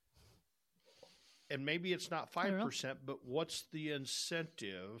 And maybe it's not 5%, but what's the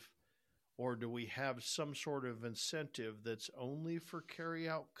incentive? Or do we have some sort of incentive that's only for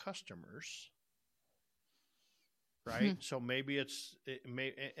carry-out customers? Right? So maybe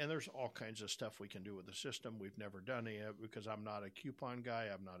and there's all kinds of stuff we can do with the system. We've never done it because I'm not a coupon guy.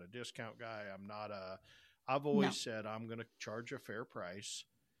 I'm not a discount guy. I've always said I'm going to charge a fair price.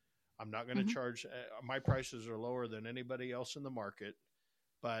 I'm not going to charge, my prices are lower than anybody else in the market,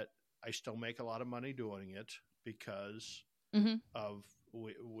 but I still make a lot of money doing it because of,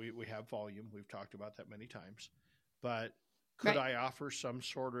 we have volume. We've talked about that many times, but could I offer some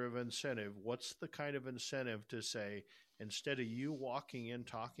sort of incentive? What's the kind of incentive to say, instead of you walking in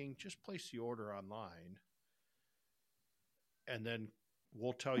talking, just place the order online and then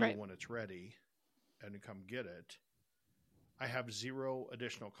we'll tell you when it's ready and come get it. I have zero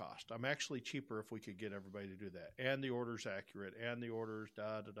additional cost. I'm actually cheaper if we could get everybody to do that. And the order's accurate and the order's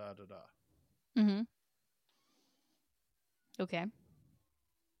Okay.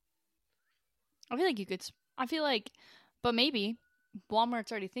 I feel like, but maybe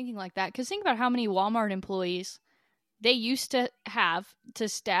Walmart's already thinking like that. Because think about how many Walmart employees they used to have to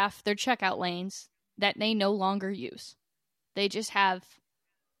staff their checkout lanes that they no longer use. They just have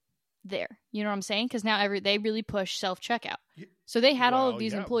there. You know what I'm saying? Because now they really push self-checkout. So they had all of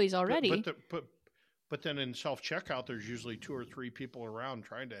these employees already. But then in self-checkout, there's usually 2 or 3 people around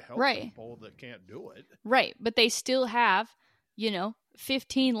trying to help people that can't do it. Right. But they still have,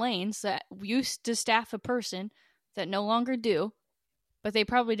 15 lanes that used to staff a person that no longer do. But they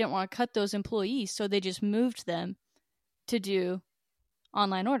probably didn't want to cut those employees, so they just moved them to do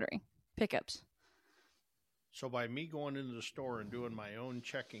online ordering, pickups. So by me going into the store and doing my own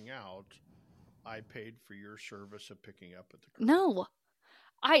checking out, I paid for your service of picking up at the curb. No.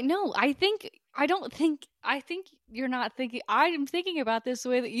 I think you're not thinking. I'm thinking about this the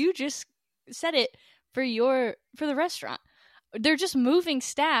way that you just said it for the restaurant. They're just moving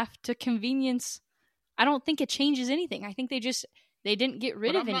staff to convenience. I don't think it changes anything. I think they didn't get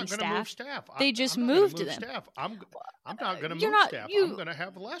rid of any staff. They just moved them. Staff. I'm not going to move staff. I'm going to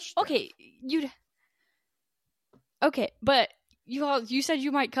have less staff. Okay, but you said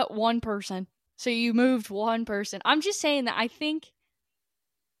you might cut one person, so you moved one person. I'm just saying that I think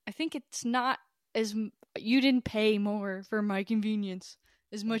it's not as you didn't pay more for my convenience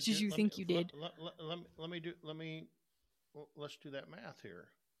as much as you think you did. Let's do that math here.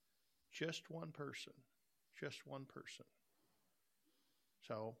 Just one person.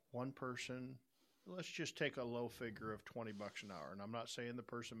 So one person, let's just take a low figure of $20 an hour. And I'm not saying the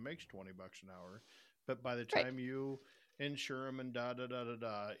person makes $20 an hour, but by the time you insure them and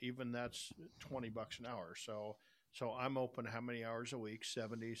even that's $20 an hour. So I'm open how many hours a week?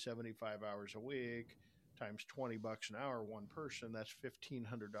 70, 75 hours a week times $20 an hour, one person, that's $1,500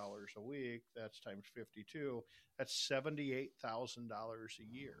 a week. That's times 52. That's $78,000 a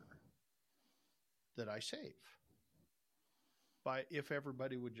year that I save if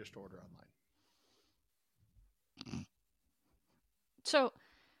everybody would just order online. So,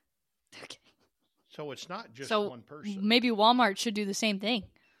 okay. So it's not just one person. Maybe Walmart should do the same thing.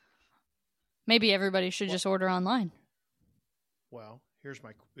 Maybe everybody should just order online. Well, here's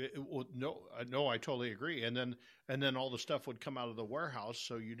my no, I totally agree. And then all the stuff would come out of the warehouse,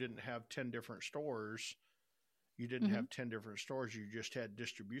 so you didn't have 10 different stores. You didn't have 10 different stores. You just had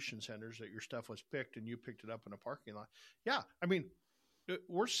distribution centers that your stuff was picked, and you picked it up in a parking lot. Yeah, I mean,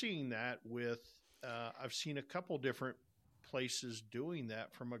 we're seeing that with. I've seen a couple different places doing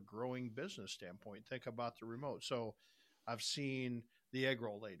that from a growing business standpoint. Think about the remote. So, I've seen the egg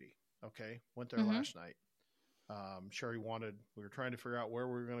roll lady. Okay, went there last night. Sherry we were trying to figure out where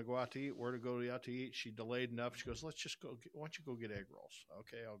we were going to go out to eat, where to go out to eat. She delayed enough. She goes, let's just go. Why don't you go get egg rolls?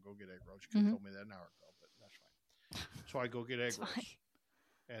 Okay, I'll go get egg rolls. She could have told me that an hour ago, but that's fine. So I go get egg rolls.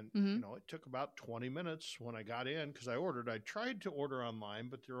 And, it took about 20 minutes when I got in because I tried to order online,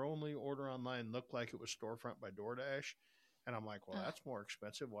 but their only order online looked like it was storefront by DoorDash. And I'm like, well, that's more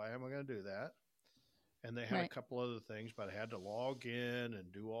expensive. Why am I going to do that? And they had a couple other things, but I had to log in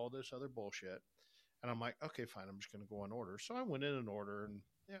and do all this other bullshit. And I'm like, okay, fine. I'm just going to go and order. So I went in and ordered,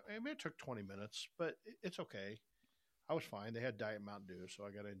 and it took 20 minutes, but it's okay. I was fine. They had Diet Mountain Dew, so I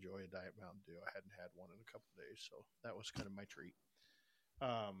got to enjoy a Diet Mountain Dew. I hadn't had one in a couple of days, so that was kind of my treat.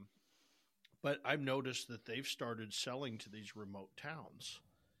 But I've noticed that they've started selling to these remote towns.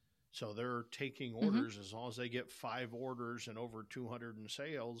 So they're taking orders as long as they get 5 orders and over 200 in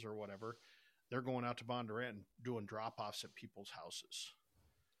sales or whatever. They're going out to Bondurant and doing drop-offs at people's houses.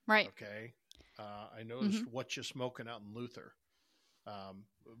 Right. Okay. I noticed What You Smoking out in Luther.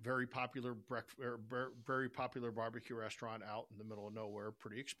 Very popular very popular barbecue restaurant out in the middle of nowhere.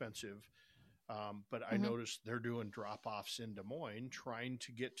 Pretty expensive. But I noticed they're doing drop-offs in Des Moines, trying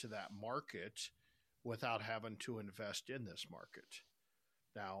to get to that market without having to invest in this market.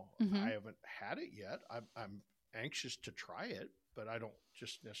 Now, I haven't had it yet. I'm anxious to try it, but I don't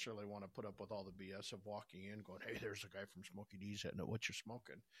just necessarily want to put up with all the BS of walking in going, hey, there's a guy from Smoky D's hitting it. What you're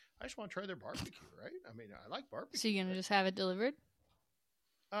smoking? I just want to try their barbecue, right? I mean, I like barbecue. So you're going to just have it delivered?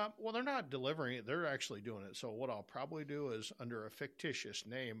 Well, they're not delivering it. They're actually doing it. So what I'll probably do is under a fictitious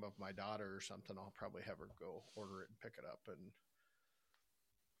name of my daughter or something, I'll probably have her go order it and pick it up and,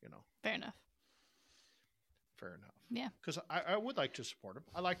 Fair enough. Fair enough. Yeah. Because I would like to support them.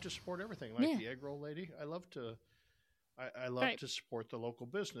 I like to support everything. Like the egg roll lady. I love to to support the local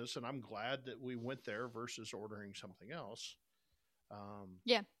business, and I'm glad that we went there versus ordering something else.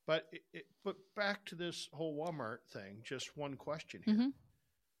 But but back to this whole Walmart thing, just one question here.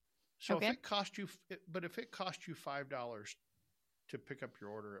 So if it cost you $5 to pick up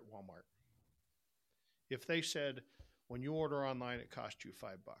your order at Walmart, if they said when you order online it costs you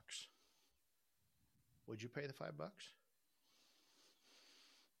 $5, would you pay the $5?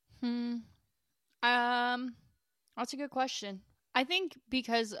 That's a good question. I think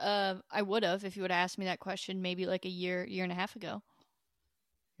because I would have if you would have asked me that question maybe like a year and a half ago.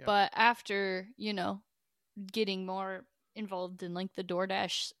 Yeah. But after, getting more involved in like the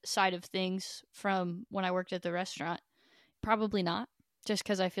DoorDash side of things from when I worked at the restaurant, probably not. Just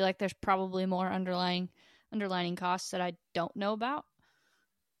because I feel like there's probably more underlining costs that I don't know about.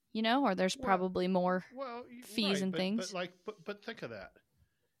 Or there's probably more fees and things. But think of that.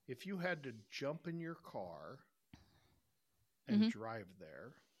 If you had to jump in your car and drive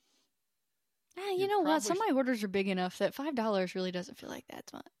there. You know what? Some of my orders are big enough that $5 really doesn't feel like that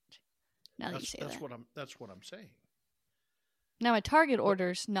much. Now that you say that. That's what I'm saying. Now, my Target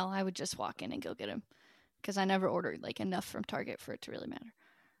orders, no, I would just walk in and go get them. Because I never ordered like enough from Target for it to really matter.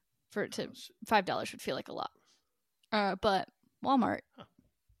 For it to $5 would feel like a lot. But Walmart. Huh.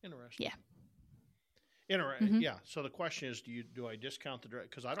 Interesting. Yeah. Interesting. Yeah. So the question is, do I discount the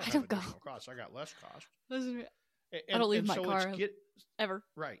direct? Because I don't have additional costs. I got less cost. I don't leave my car ever.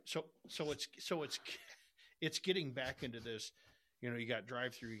 Right. So it's getting back into this. You got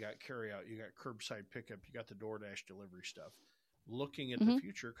drive-through, you got carry-out, you got curbside pickup, you got the DoorDash delivery stuff. Looking at the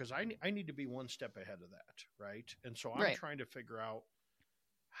future, because I need to be one step ahead of that, right? And so I'm trying to figure out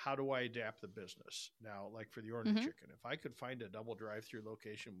how do I adapt the business now. Like for the ordinary chicken, if I could find a double drive-through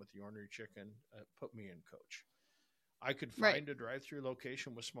location with the ordinary chicken, put me in, coach. I could find a drive-through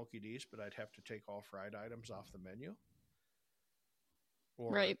location with Smoky D's, but I'd have to take all fried items off the menu.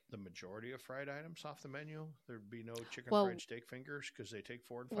 Or the majority of fried items off the menu. There'd be no chicken fried steak fingers because they take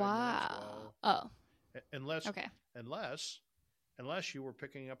 4 and 5 minutes. Unless you were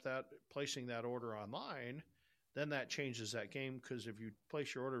placing that order online, then that changes that game because if you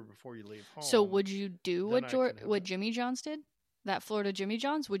place your order before you leave home. So would you do what Jimmy John's did? That Florida Jimmy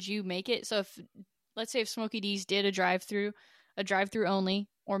John's? Would you make it so let's say if Smoky D's did a drive-through only,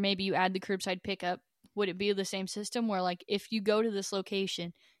 or maybe you add the curbside pickup, would it be the same system where, like, if you go to this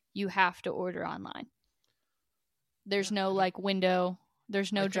location, you have to order online? There's no window.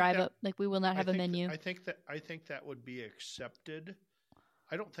 There's no drive up. Like, we will not have a menu. I think that would be accepted.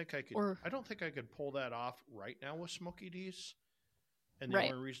 I don't think I could pull that off right now with Smoky D's. And the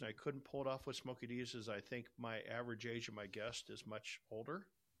only reason I couldn't pull it off with Smoky D's is I think my average age of my guest is much older.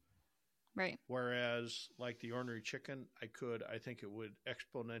 Right. Whereas, like the ordinary chicken, I think it would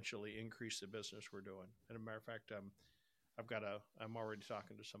exponentially increase the business we're doing. And as a matter of fact, I'm already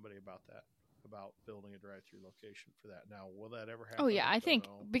talking to somebody about that, about building a drive-through location for that. Now, will that ever happen? Oh yeah, I think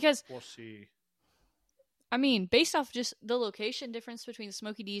because we'll see. I mean, based off just the location difference between the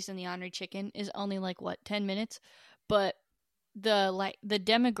Smoky D's and the ordinary chicken is only 10 minutes, but the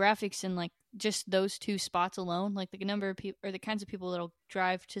demographics in just those two spots alone, like the number of people or the kinds of people that'll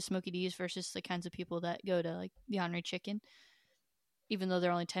drive to Smoky D's versus the kinds of people that go to the ordinary chicken, even though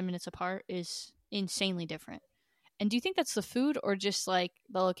they're only 10 minutes apart, is insanely different. And do you think that's the food or just the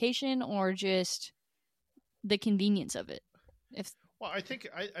location or just the convenience of it? Well, I think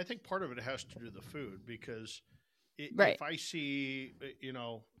part of it has to do with the food because if I see,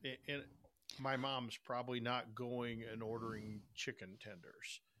 my mom's probably not going and ordering chicken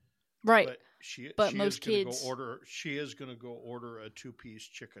tenders. Right. But most kids she is going to go order a 2-piece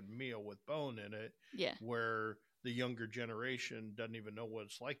chicken meal with bone in it. Yeah. Where the younger generation doesn't even know what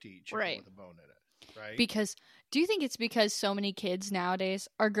it's like to eat chicken Right. with a bone in it, right? Because do you think it's because so many kids nowadays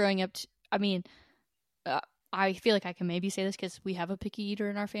are growing up? I mean, I feel like I can maybe say this because we have a picky eater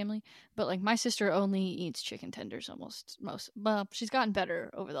in our family, but like my sister only eats chicken tenders Well, she's gotten better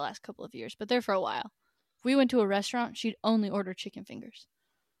over the last couple of years, but there for a while. If we went to a restaurant, she'd only order chicken fingers.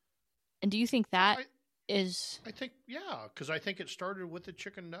 And do you think that is? I think, yeah, because I think it started with the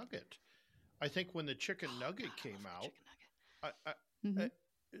chicken nugget. I think when the chicken nugget came out, chicken nugget.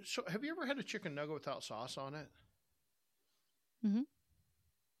 So have you ever had a chicken nugget without sauce on it? Mm-hmm.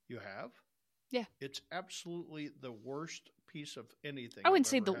 You have? Yeah. It's absolutely the worst piece of anything. I wouldn't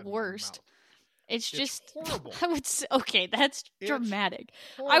say the worst. It's just horrible. I would say, okay, that's dramatic.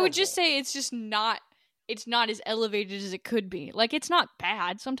 Horrible. I would just say it's just not. It's not as elevated as it could be. Like, it's not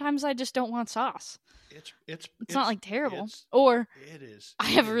bad. Sometimes I just don't want sauce. It's not like terrible. Or it is. I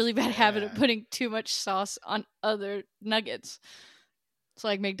have a really bad habit of putting too much sauce on other nuggets. So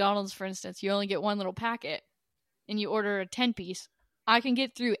like McDonald's, for instance, you only get one little packet and you order a 10-piece. I can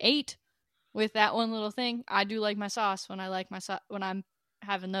get through 8 with that one little thing. I do like my sauce when when I'm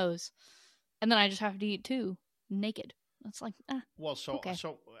having those. And then I just have to eat 2 naked. It's like, well, so okay.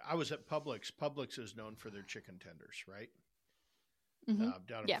 So I was at Publix. Publix is known for their chicken tenders, right? Mm-hmm.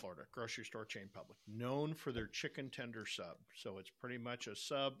 Down in Florida, grocery store chain Publix, known for their chicken tender sub. So it's pretty much a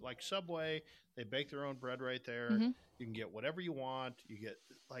sub like Subway. They bake their own bread right there. Mm-hmm. You can get whatever you want. You get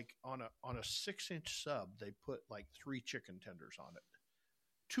like on a 6-inch sub, they put like 3 chicken tenders on it,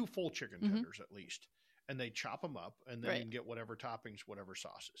 2 full chicken tenders at least, and they chop them up, and then you can get whatever toppings, whatever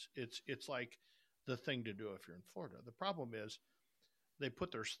sauces. It's like the thing to do if you're in Florida. The problem is they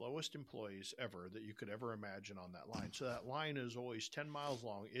put their slowest employees ever that you could ever imagine on that line. So that line is always 10 miles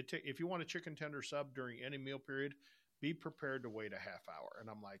long. If you want a chicken tender sub during any meal period, be prepared to wait a half hour. And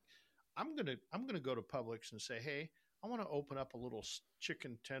I'm like, I'm gonna go to Publix and say, hey, I want to open up a little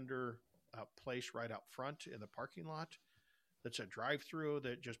chicken tender place right out front in the parking lot. That's a drive-through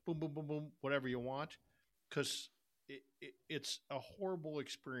that just boom, boom, boom, boom, whatever you want, because it's a horrible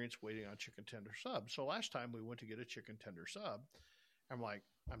experience waiting on chicken tender sub. So last time we went to get a chicken tender sub, I'm like,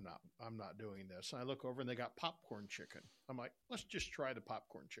 I'm not doing this. And I look over and they got popcorn chicken. I'm like, let's just try the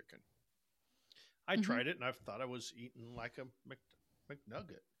popcorn chicken. I tried it and I thought I was eating like a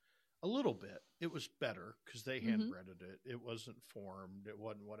McNugget. A little bit. It was better because they hand breaded it. It wasn't formed. It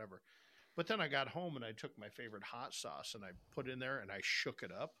wasn't whatever. But then I got home and I took my favorite hot sauce and I put in there and I shook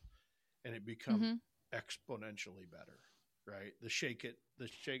it up and it became exponentially better, right? The shake,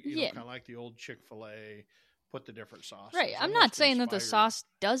 kind of like the old Chick-fil-A, put the different sauces. Right. I'm not saying that the sauce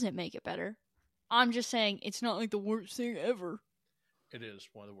doesn't make it better. I'm just saying it's not like the worst thing ever. It is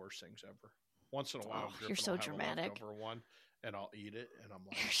one of the worst things ever. Once in a while, you're so dramatic. Over one, and I'll eat it, and I'm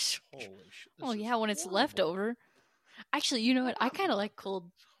like, holy shit. Oh yeah, when it's leftover. Actually, you know what? I kind of like cold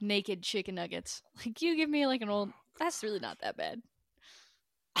naked chicken nuggets. Like, you give me like an old. That's really not that bad.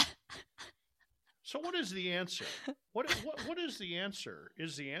 So what is the answer? What is the answer?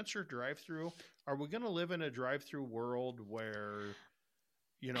 Is the answer drive-through? Are we going to live in a drive-through world where,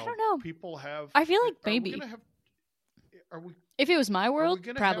 I don't know. people have? I feel like maybe. If it was my world,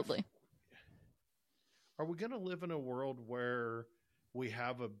 probably. Are we going to live in a world where we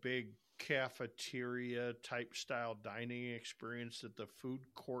have a big cafeteria type style dining experience that the food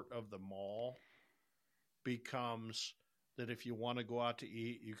court of the mall becomes that if you want to go out to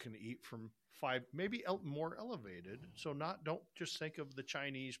eat, you can eat from 5, maybe more elevated. So don't just think of the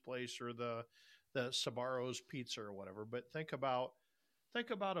Chinese place or the Sbarro's pizza or whatever, but think about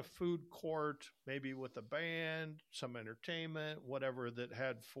a food court, maybe with a band, some entertainment, whatever, that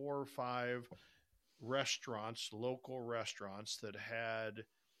had 4 or 5 restaurants, local restaurants that had,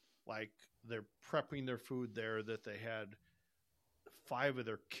 like, they're prepping their food there, that they had 5 of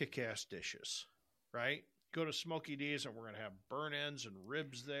their kick-ass dishes, right? Go to Smokey D's and we're going to have burn ends and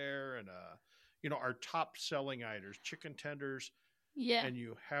ribs there and, our top selling items, chicken tenders. Yeah. And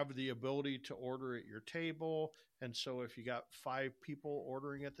you have the ability to order at your table. And so if you got 5 people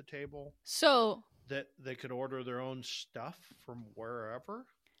ordering at the table, so that they could order their own stuff from wherever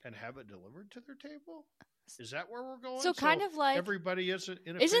and have it delivered to their table. Is that where we're going? So kind of like everybody isn't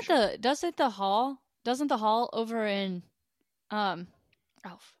inefficient? Doesn't the hall over in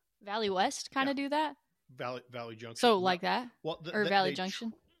Valley West kind of do that? Valley Junction. So like that? Well, Valley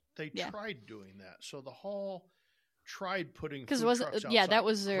Junction. They tried doing that. So the hall tried putting food trucks outside. Yeah, that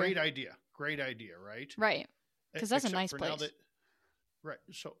was their great idea, right? Right. Because that's a nice place. Right.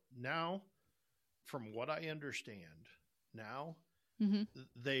 So now, from what I understand,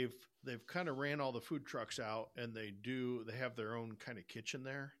 they've kind of ran all the food trucks out, and they have their own kind of kitchen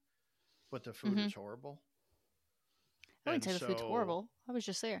there, but the food is horrible. I wouldn't And say the food's so, horrible. I was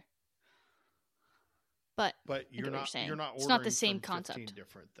just there. But but I get what you're saying. you're not It's not ordering the same from 15 concept.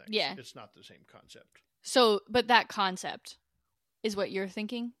 different things. Yeah. It's not the same concept. So, but that concept is what you're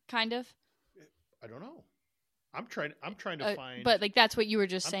thinking, kind of. I don't know. I'm trying to find. But like that's what you were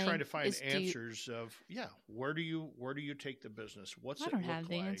just saying. I'm trying to find answers of where do you take the business? What's I it don't look have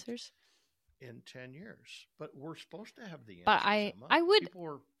the like answers in 10 years? But we're supposed to have the answers. But Emma. I would.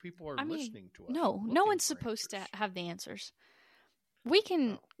 People are I mean, listening to us. no one's supposed answers. to have the answers. We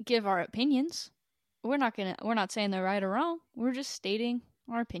can give our opinions. We're not saying they're right or wrong. We're just stating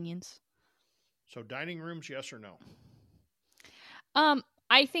our opinions. So dining rooms, yes or no?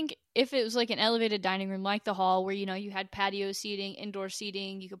 I think if it was like an elevated dining room like the hall where, you had patio seating, indoor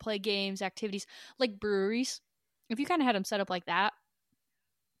seating, you could play games, activities, like breweries. If you kind of had them set up like that,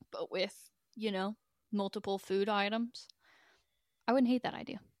 but with, multiple food items, I wouldn't hate that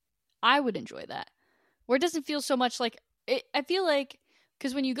idea. I would enjoy that. Where it doesn't feel so much like it. I feel like,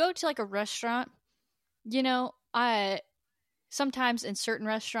 because when you go to like a restaurant, I sometimes in certain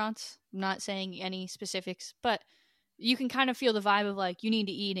restaurants, I'm not saying any specifics, but you can kind of feel the vibe of like you need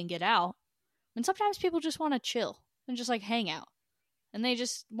to eat and get out. And sometimes people just want to chill and just like hang out. And they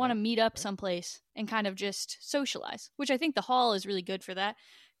just want to meet up someplace and kind of just socialize, which I think the hall is really good for that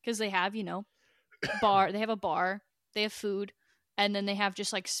because they have, they have a bar, they have food, and then they have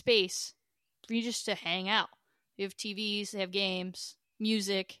just like space for you just to hang out. They have TVs, they have games,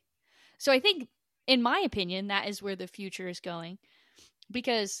 music. So I think, in my opinion, that is where the future is going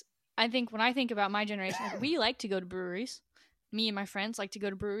because I think when I think about my generation, we like to go to breweries. Me and my friends like to go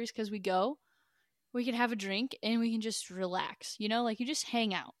to breweries because we can have a drink and we can just relax, like you just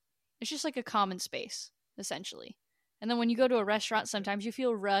hang out. It's just like a common space, essentially. And then when you go to a restaurant, sometimes you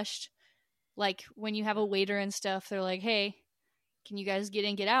feel rushed. Like when you have a waiter and stuff, they're like, hey, can you guys get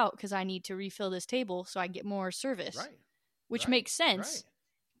in, get out? Because I need to refill this table so I get more service. Right. Which makes sense. Right.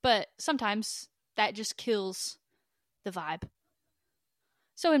 But sometimes that just kills the vibe.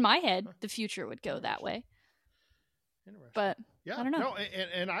 So in my head, the future would go that way. Interesting. But I don't know. No,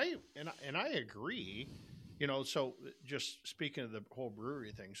 and I agree. So just speaking of the whole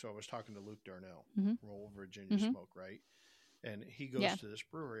brewery thing, so I was talking to Luke Darnell, Roll Virginia Smoke, right? And he goes to this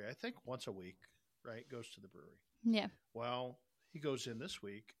brewery, I think once a week, right? Goes to the brewery. Yeah. Well, he goes in this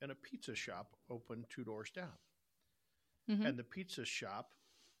week, and a pizza shop opened 2 doors down. And the pizza shop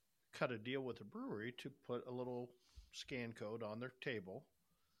cut a deal with the brewery to put a little scan code on their table.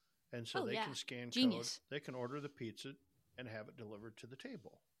 And so they can scan code, they can order the pizza and have it delivered to the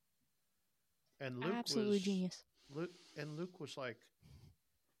table. And Luke absolutely genius. Luke was like,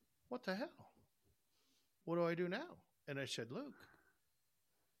 what the hell? What do I do now? And I said, Luke,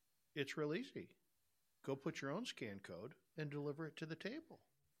 it's real easy. Go put your own scan code and deliver it to the table.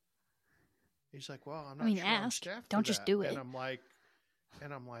 He's like, well, I'm not sure I'm staffed don't for just that. do it. And I'm like,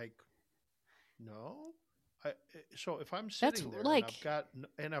 no. So if I'm sitting there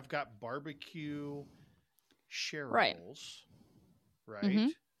and I've got barbecue shareables,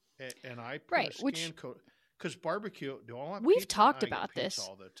 right? And I put a scan code because barbecue. Do I want? We've talked about this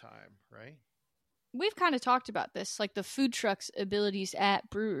all the time, right? We've kind of talked about this, like the food trucks' abilities at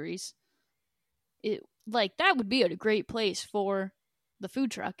breweries. That would be a great place for the food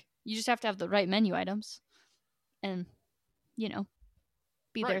truck. You just have to have the right menu items, and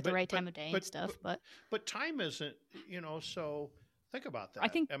be there at the right time of day and stuff. But time isn't, so think about that. I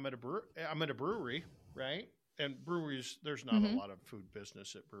think I'm at a brewery, right? And breweries, there's not a lot of food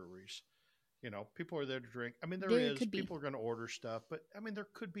business at breweries. People are there to drink. I mean, there is. People are going to order stuff, but I mean, there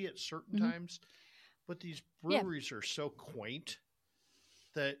could be at certain times. But these breweries are so quaint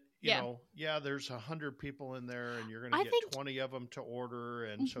that, there's 100 people in there and you're going to get 20 of them to order.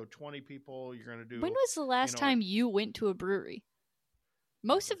 And so 20 people you're going to do. When was the last time you went to a brewery?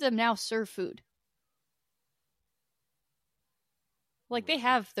 Most of them now serve food. Like they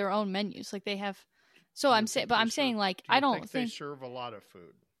have their own menus. Like they have. So I'm saying, I don't think they serve a lot of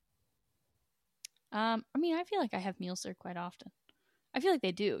food. I mean, I feel like I have meals there quite often. I feel like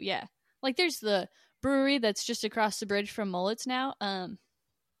they do. Yeah. Like there's the brewery that's just across the bridge from Mullet's now.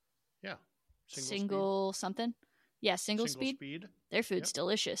 Yeah. Single something. Yeah. Single speed. Their food's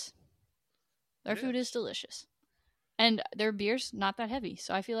delicious. Their food is delicious. And their beer's not that heavy,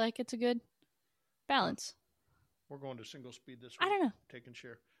 so I feel like it's a good balance. We're going to single speed this week. I don't know.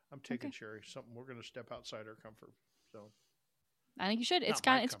 I'm taking Sherry. Something we're going to step outside our comfort zone. I think you should. It's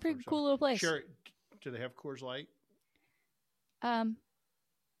a pretty cool little place. Sherry, do they have Coors Light?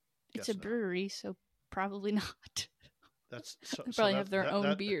 It's a brewery, so probably not. That's they probably have their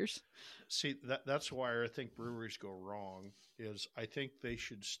own beers. See, that's why I think breweries go wrong. Is I think they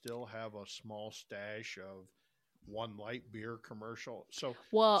should still have a small stash of one light beer commercial. So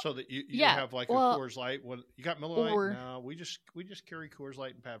that you have like a Coors Light. When you got Miller Lite, no, we just carry Coors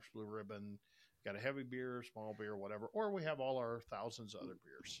Light and Pabst Blue Ribbon. Got a heavy beer, small beer, whatever, or we have all our thousands of other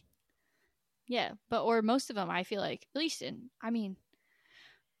beers. Yeah, or most of them, I feel like, at least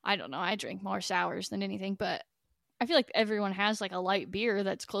I don't know. I drink more sours than anything, but I feel like everyone has like a light beer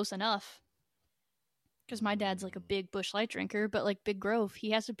that's close enough. Because my dad's like a big Busch Light drinker, but like Big Grove,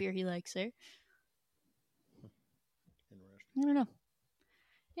 he has a beer he likes there. Interesting. I don't know.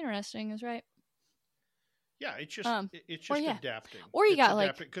 Interesting is right. Yeah, it's just adapting. Or you got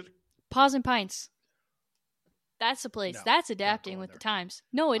like Paws and Pints. That's the place. No, that's adapting with the times.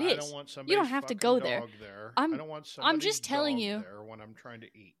 No, it is. Don't want you don't have to go there. I don't want somebody's I'm just telling you there when I'm trying to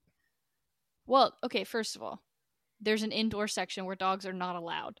eat. Well, okay, first of all, there's an indoor section where dogs are not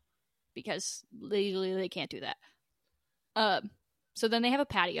allowed because legally they can't do that. So then they have a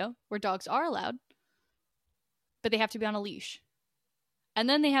patio where dogs are allowed, but they have to be on a leash. And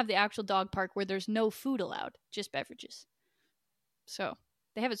then they have the actual dog park where there's no food allowed, just beverages. So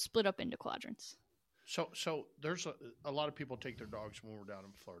they have it split up into quadrants. So there's a lot of people take their dogs when we're down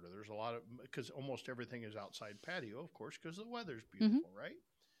in Florida. There's a lot of, because almost everything is outside patio, of course, because the weather's beautiful, right?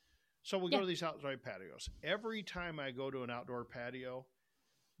 So we go to these outside patios. Every time I go to an outdoor patio,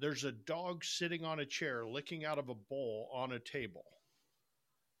 there's a dog sitting on a chair licking out of a bowl on a table.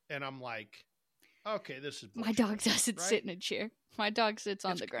 And I'm like, okay, this is bullshit. My dog doesn't sit in a chair. My dog sits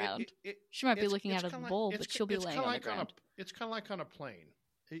on the ground. She might be looking out of the bowl, but she'll be laying on the ground. It's kind of like on a plane.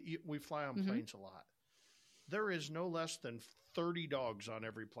 We fly on planes a lot. There is no less than 30 dogs on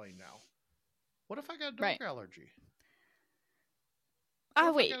every plane now. What if I got a dog allergy?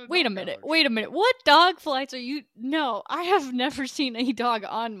 Wait a minute. What dog flights are you? No, I have never seen a dog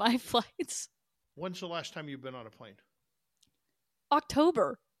on my flights. When's the last time you've been on a plane?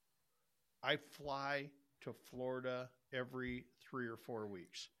 October. I fly to Florida every 3 or 4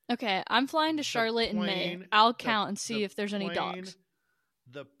 weeks. Okay, I'm flying to Charlotte in May. I'll count and see if there's any dogs.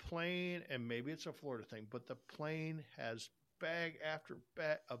 The plane, and maybe it's a Florida thing, but the plane has bag after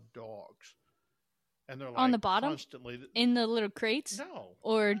bag of dogs. And they're like on the bottom? Constantly. In the little crates? No.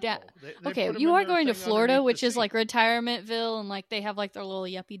 Or They okay, you are going to Florida, which is like Retirementville, and like they have like their little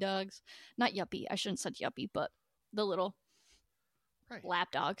yuppie dogs. Not yuppie, I shouldn't say yuppie, but the little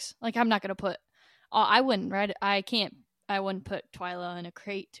lap dogs. Like I'm not going to put, I wouldn't put Twyla in a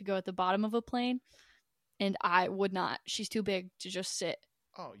crate to go at the bottom of a plane. And I would not. She's too big to just sit.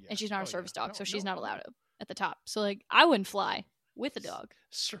 Oh, yeah. And she's not a service dog, so she's not allowed at the top. So, like, I wouldn't fly with a dog.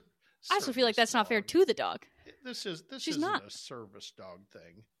 I also feel like that's not fair to the dog. This isn't a service dog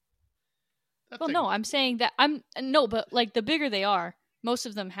thing. No, I'm saying that but like the bigger they are, most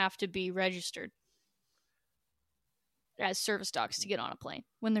of them have to be registered as service dogs to get on a plane.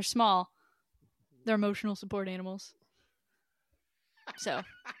 When they're small, they're emotional support animals. So,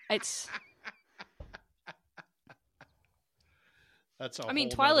 it's...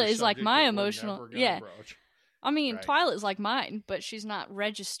 Twyla is like my emotional. Yeah. Twyla is like mine, but she's not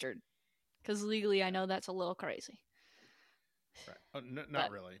registered because legally I know that's a little crazy. Right. Not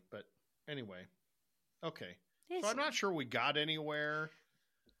really, but anyway. Okay. So I'm not sure we got anywhere.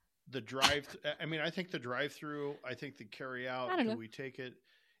 The I think the drive-through, I think the carry out, do we take it?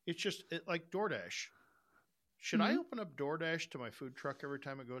 It's just like DoorDash. Should I open up DoorDash to my food truck every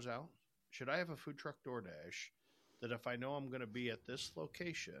time it goes out? Should I have a food truck DoorDash? That if I know I'm going to be at this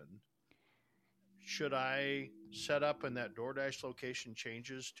location, should I set up and that DoorDash location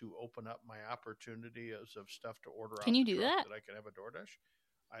changes to open up my opportunity of stuff to order? Can you do that? That I can have a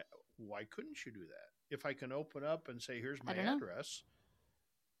DoorDash? Why couldn't you do that? If I can open up and say, here's my address.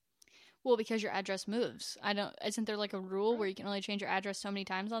 Well, because your address moves. Isn't there like a rule where you can only change your address so many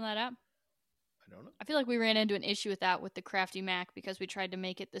times on that app? I don't know. I feel like we ran into an issue with that with the Crafty Mac because we tried to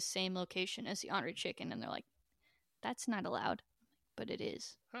make it the same location as the Henri Chicken, and they're like, that's not allowed, but it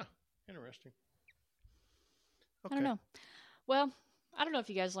is. Huh. Interesting. Okay. I don't know. Well, I don't know if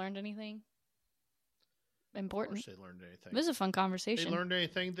you guys learned anything important. Of course they learned anything. This is a fun conversation. They learned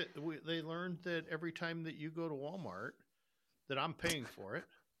anything they learned that every time that you go to Walmart, that I'm paying for it.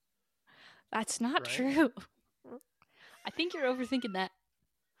 That's not true. I think you're overthinking that.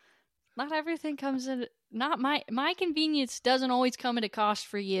 Not everything comes in. Not my convenience doesn't always come at a cost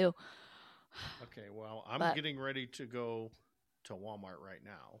for you. Okay, well, I'm getting ready to go to Walmart right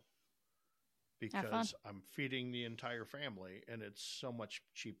now because I'm feeding the entire family, and it's so much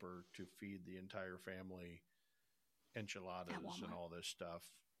cheaper to feed the entire family enchiladas and all this stuff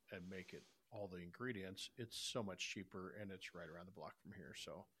and make it all the ingredients. It's so much cheaper, and it's right around the block from here.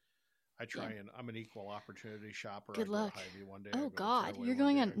 So I try and I'm an equal opportunity shopper. Good luck. One day, oh, God. You're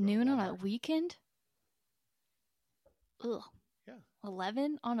going at noon on a weekend? Ugh. Yeah.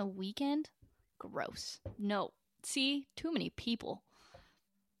 11 on a weekend? Gross. No. See? Too many people.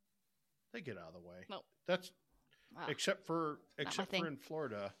 They get out of the way. No. That's except for thing. in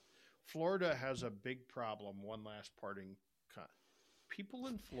Florida. Florida has a big problem. One last parting people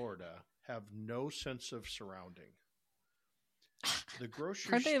in Florida have no sense of surrounding. The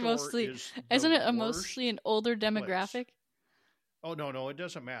grocery Aren't they store mostly? is Isn't it worst mostly an older demographic? place. Oh no, it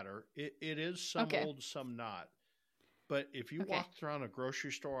doesn't matter. It is some old, some not. But if you walk around a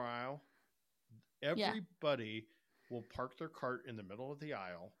grocery store aisle, everybody will park their cart in the middle of the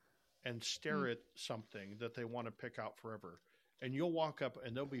aisle and stare at something that they want to pick out forever. And you'll walk up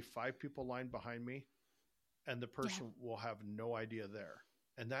and there'll be 5 people lined behind me, and the person will have no idea there.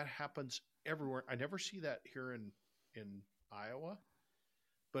 And that happens everywhere. I never see that here in Iowa,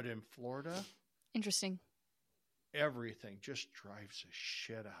 but in Florida, interesting. Everything just drives the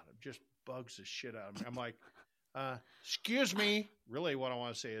shit out of, just bugs the shit out of me. I'm like, excuse me. Really, what I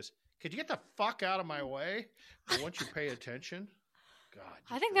want to say is, could you get the fuck out of my way? But once you pay attention, God.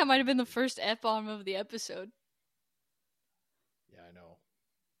 I think that might have been the first F-bomb of the episode. Yeah, I know.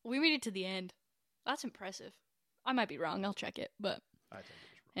 We made it to the end. That's impressive. I might be wrong. I'll check it, but I think it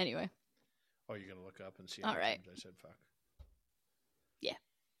was wrong. Anyway. Oh, you're gonna look up and see how many times I said fuck? Yeah.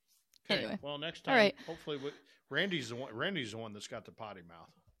 Okay. Anyway. Well, next time, hopefully, Randy's the one that's got the potty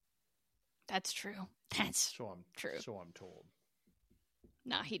mouth. That's true. That's true. So I'm told.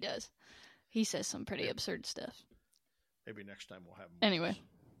 Nah, he does. He says some pretty absurd stuff. Maybe next time we'll have him. Anyway.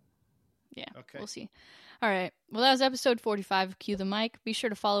 Yeah. Okay. We'll see. All right. Well, that was episode 45 of Cue the Mic. Be sure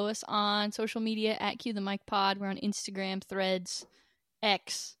to follow us on social media at Cue the Mic Pod. We're on Instagram, Threads,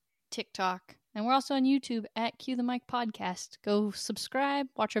 X, TikTok, and we're also on YouTube at Cue the Mic Podcast. Go subscribe,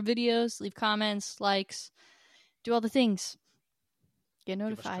 watch our videos, leave comments, likes, do all the things. Get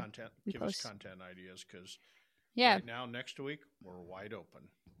notified. Give us content ideas, because right now, next week, we're wide open.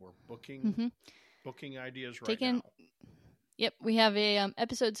 We're booking ideas now. Yep, we have a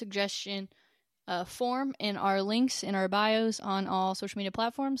episode suggestion form in our links in our bios on all social media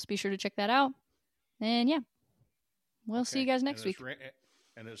platforms. Be sure to check that out. And yeah, we'll see you guys next week.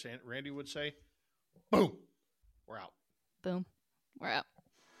 And as Randy would say, boom, we're out. Boom, we're out.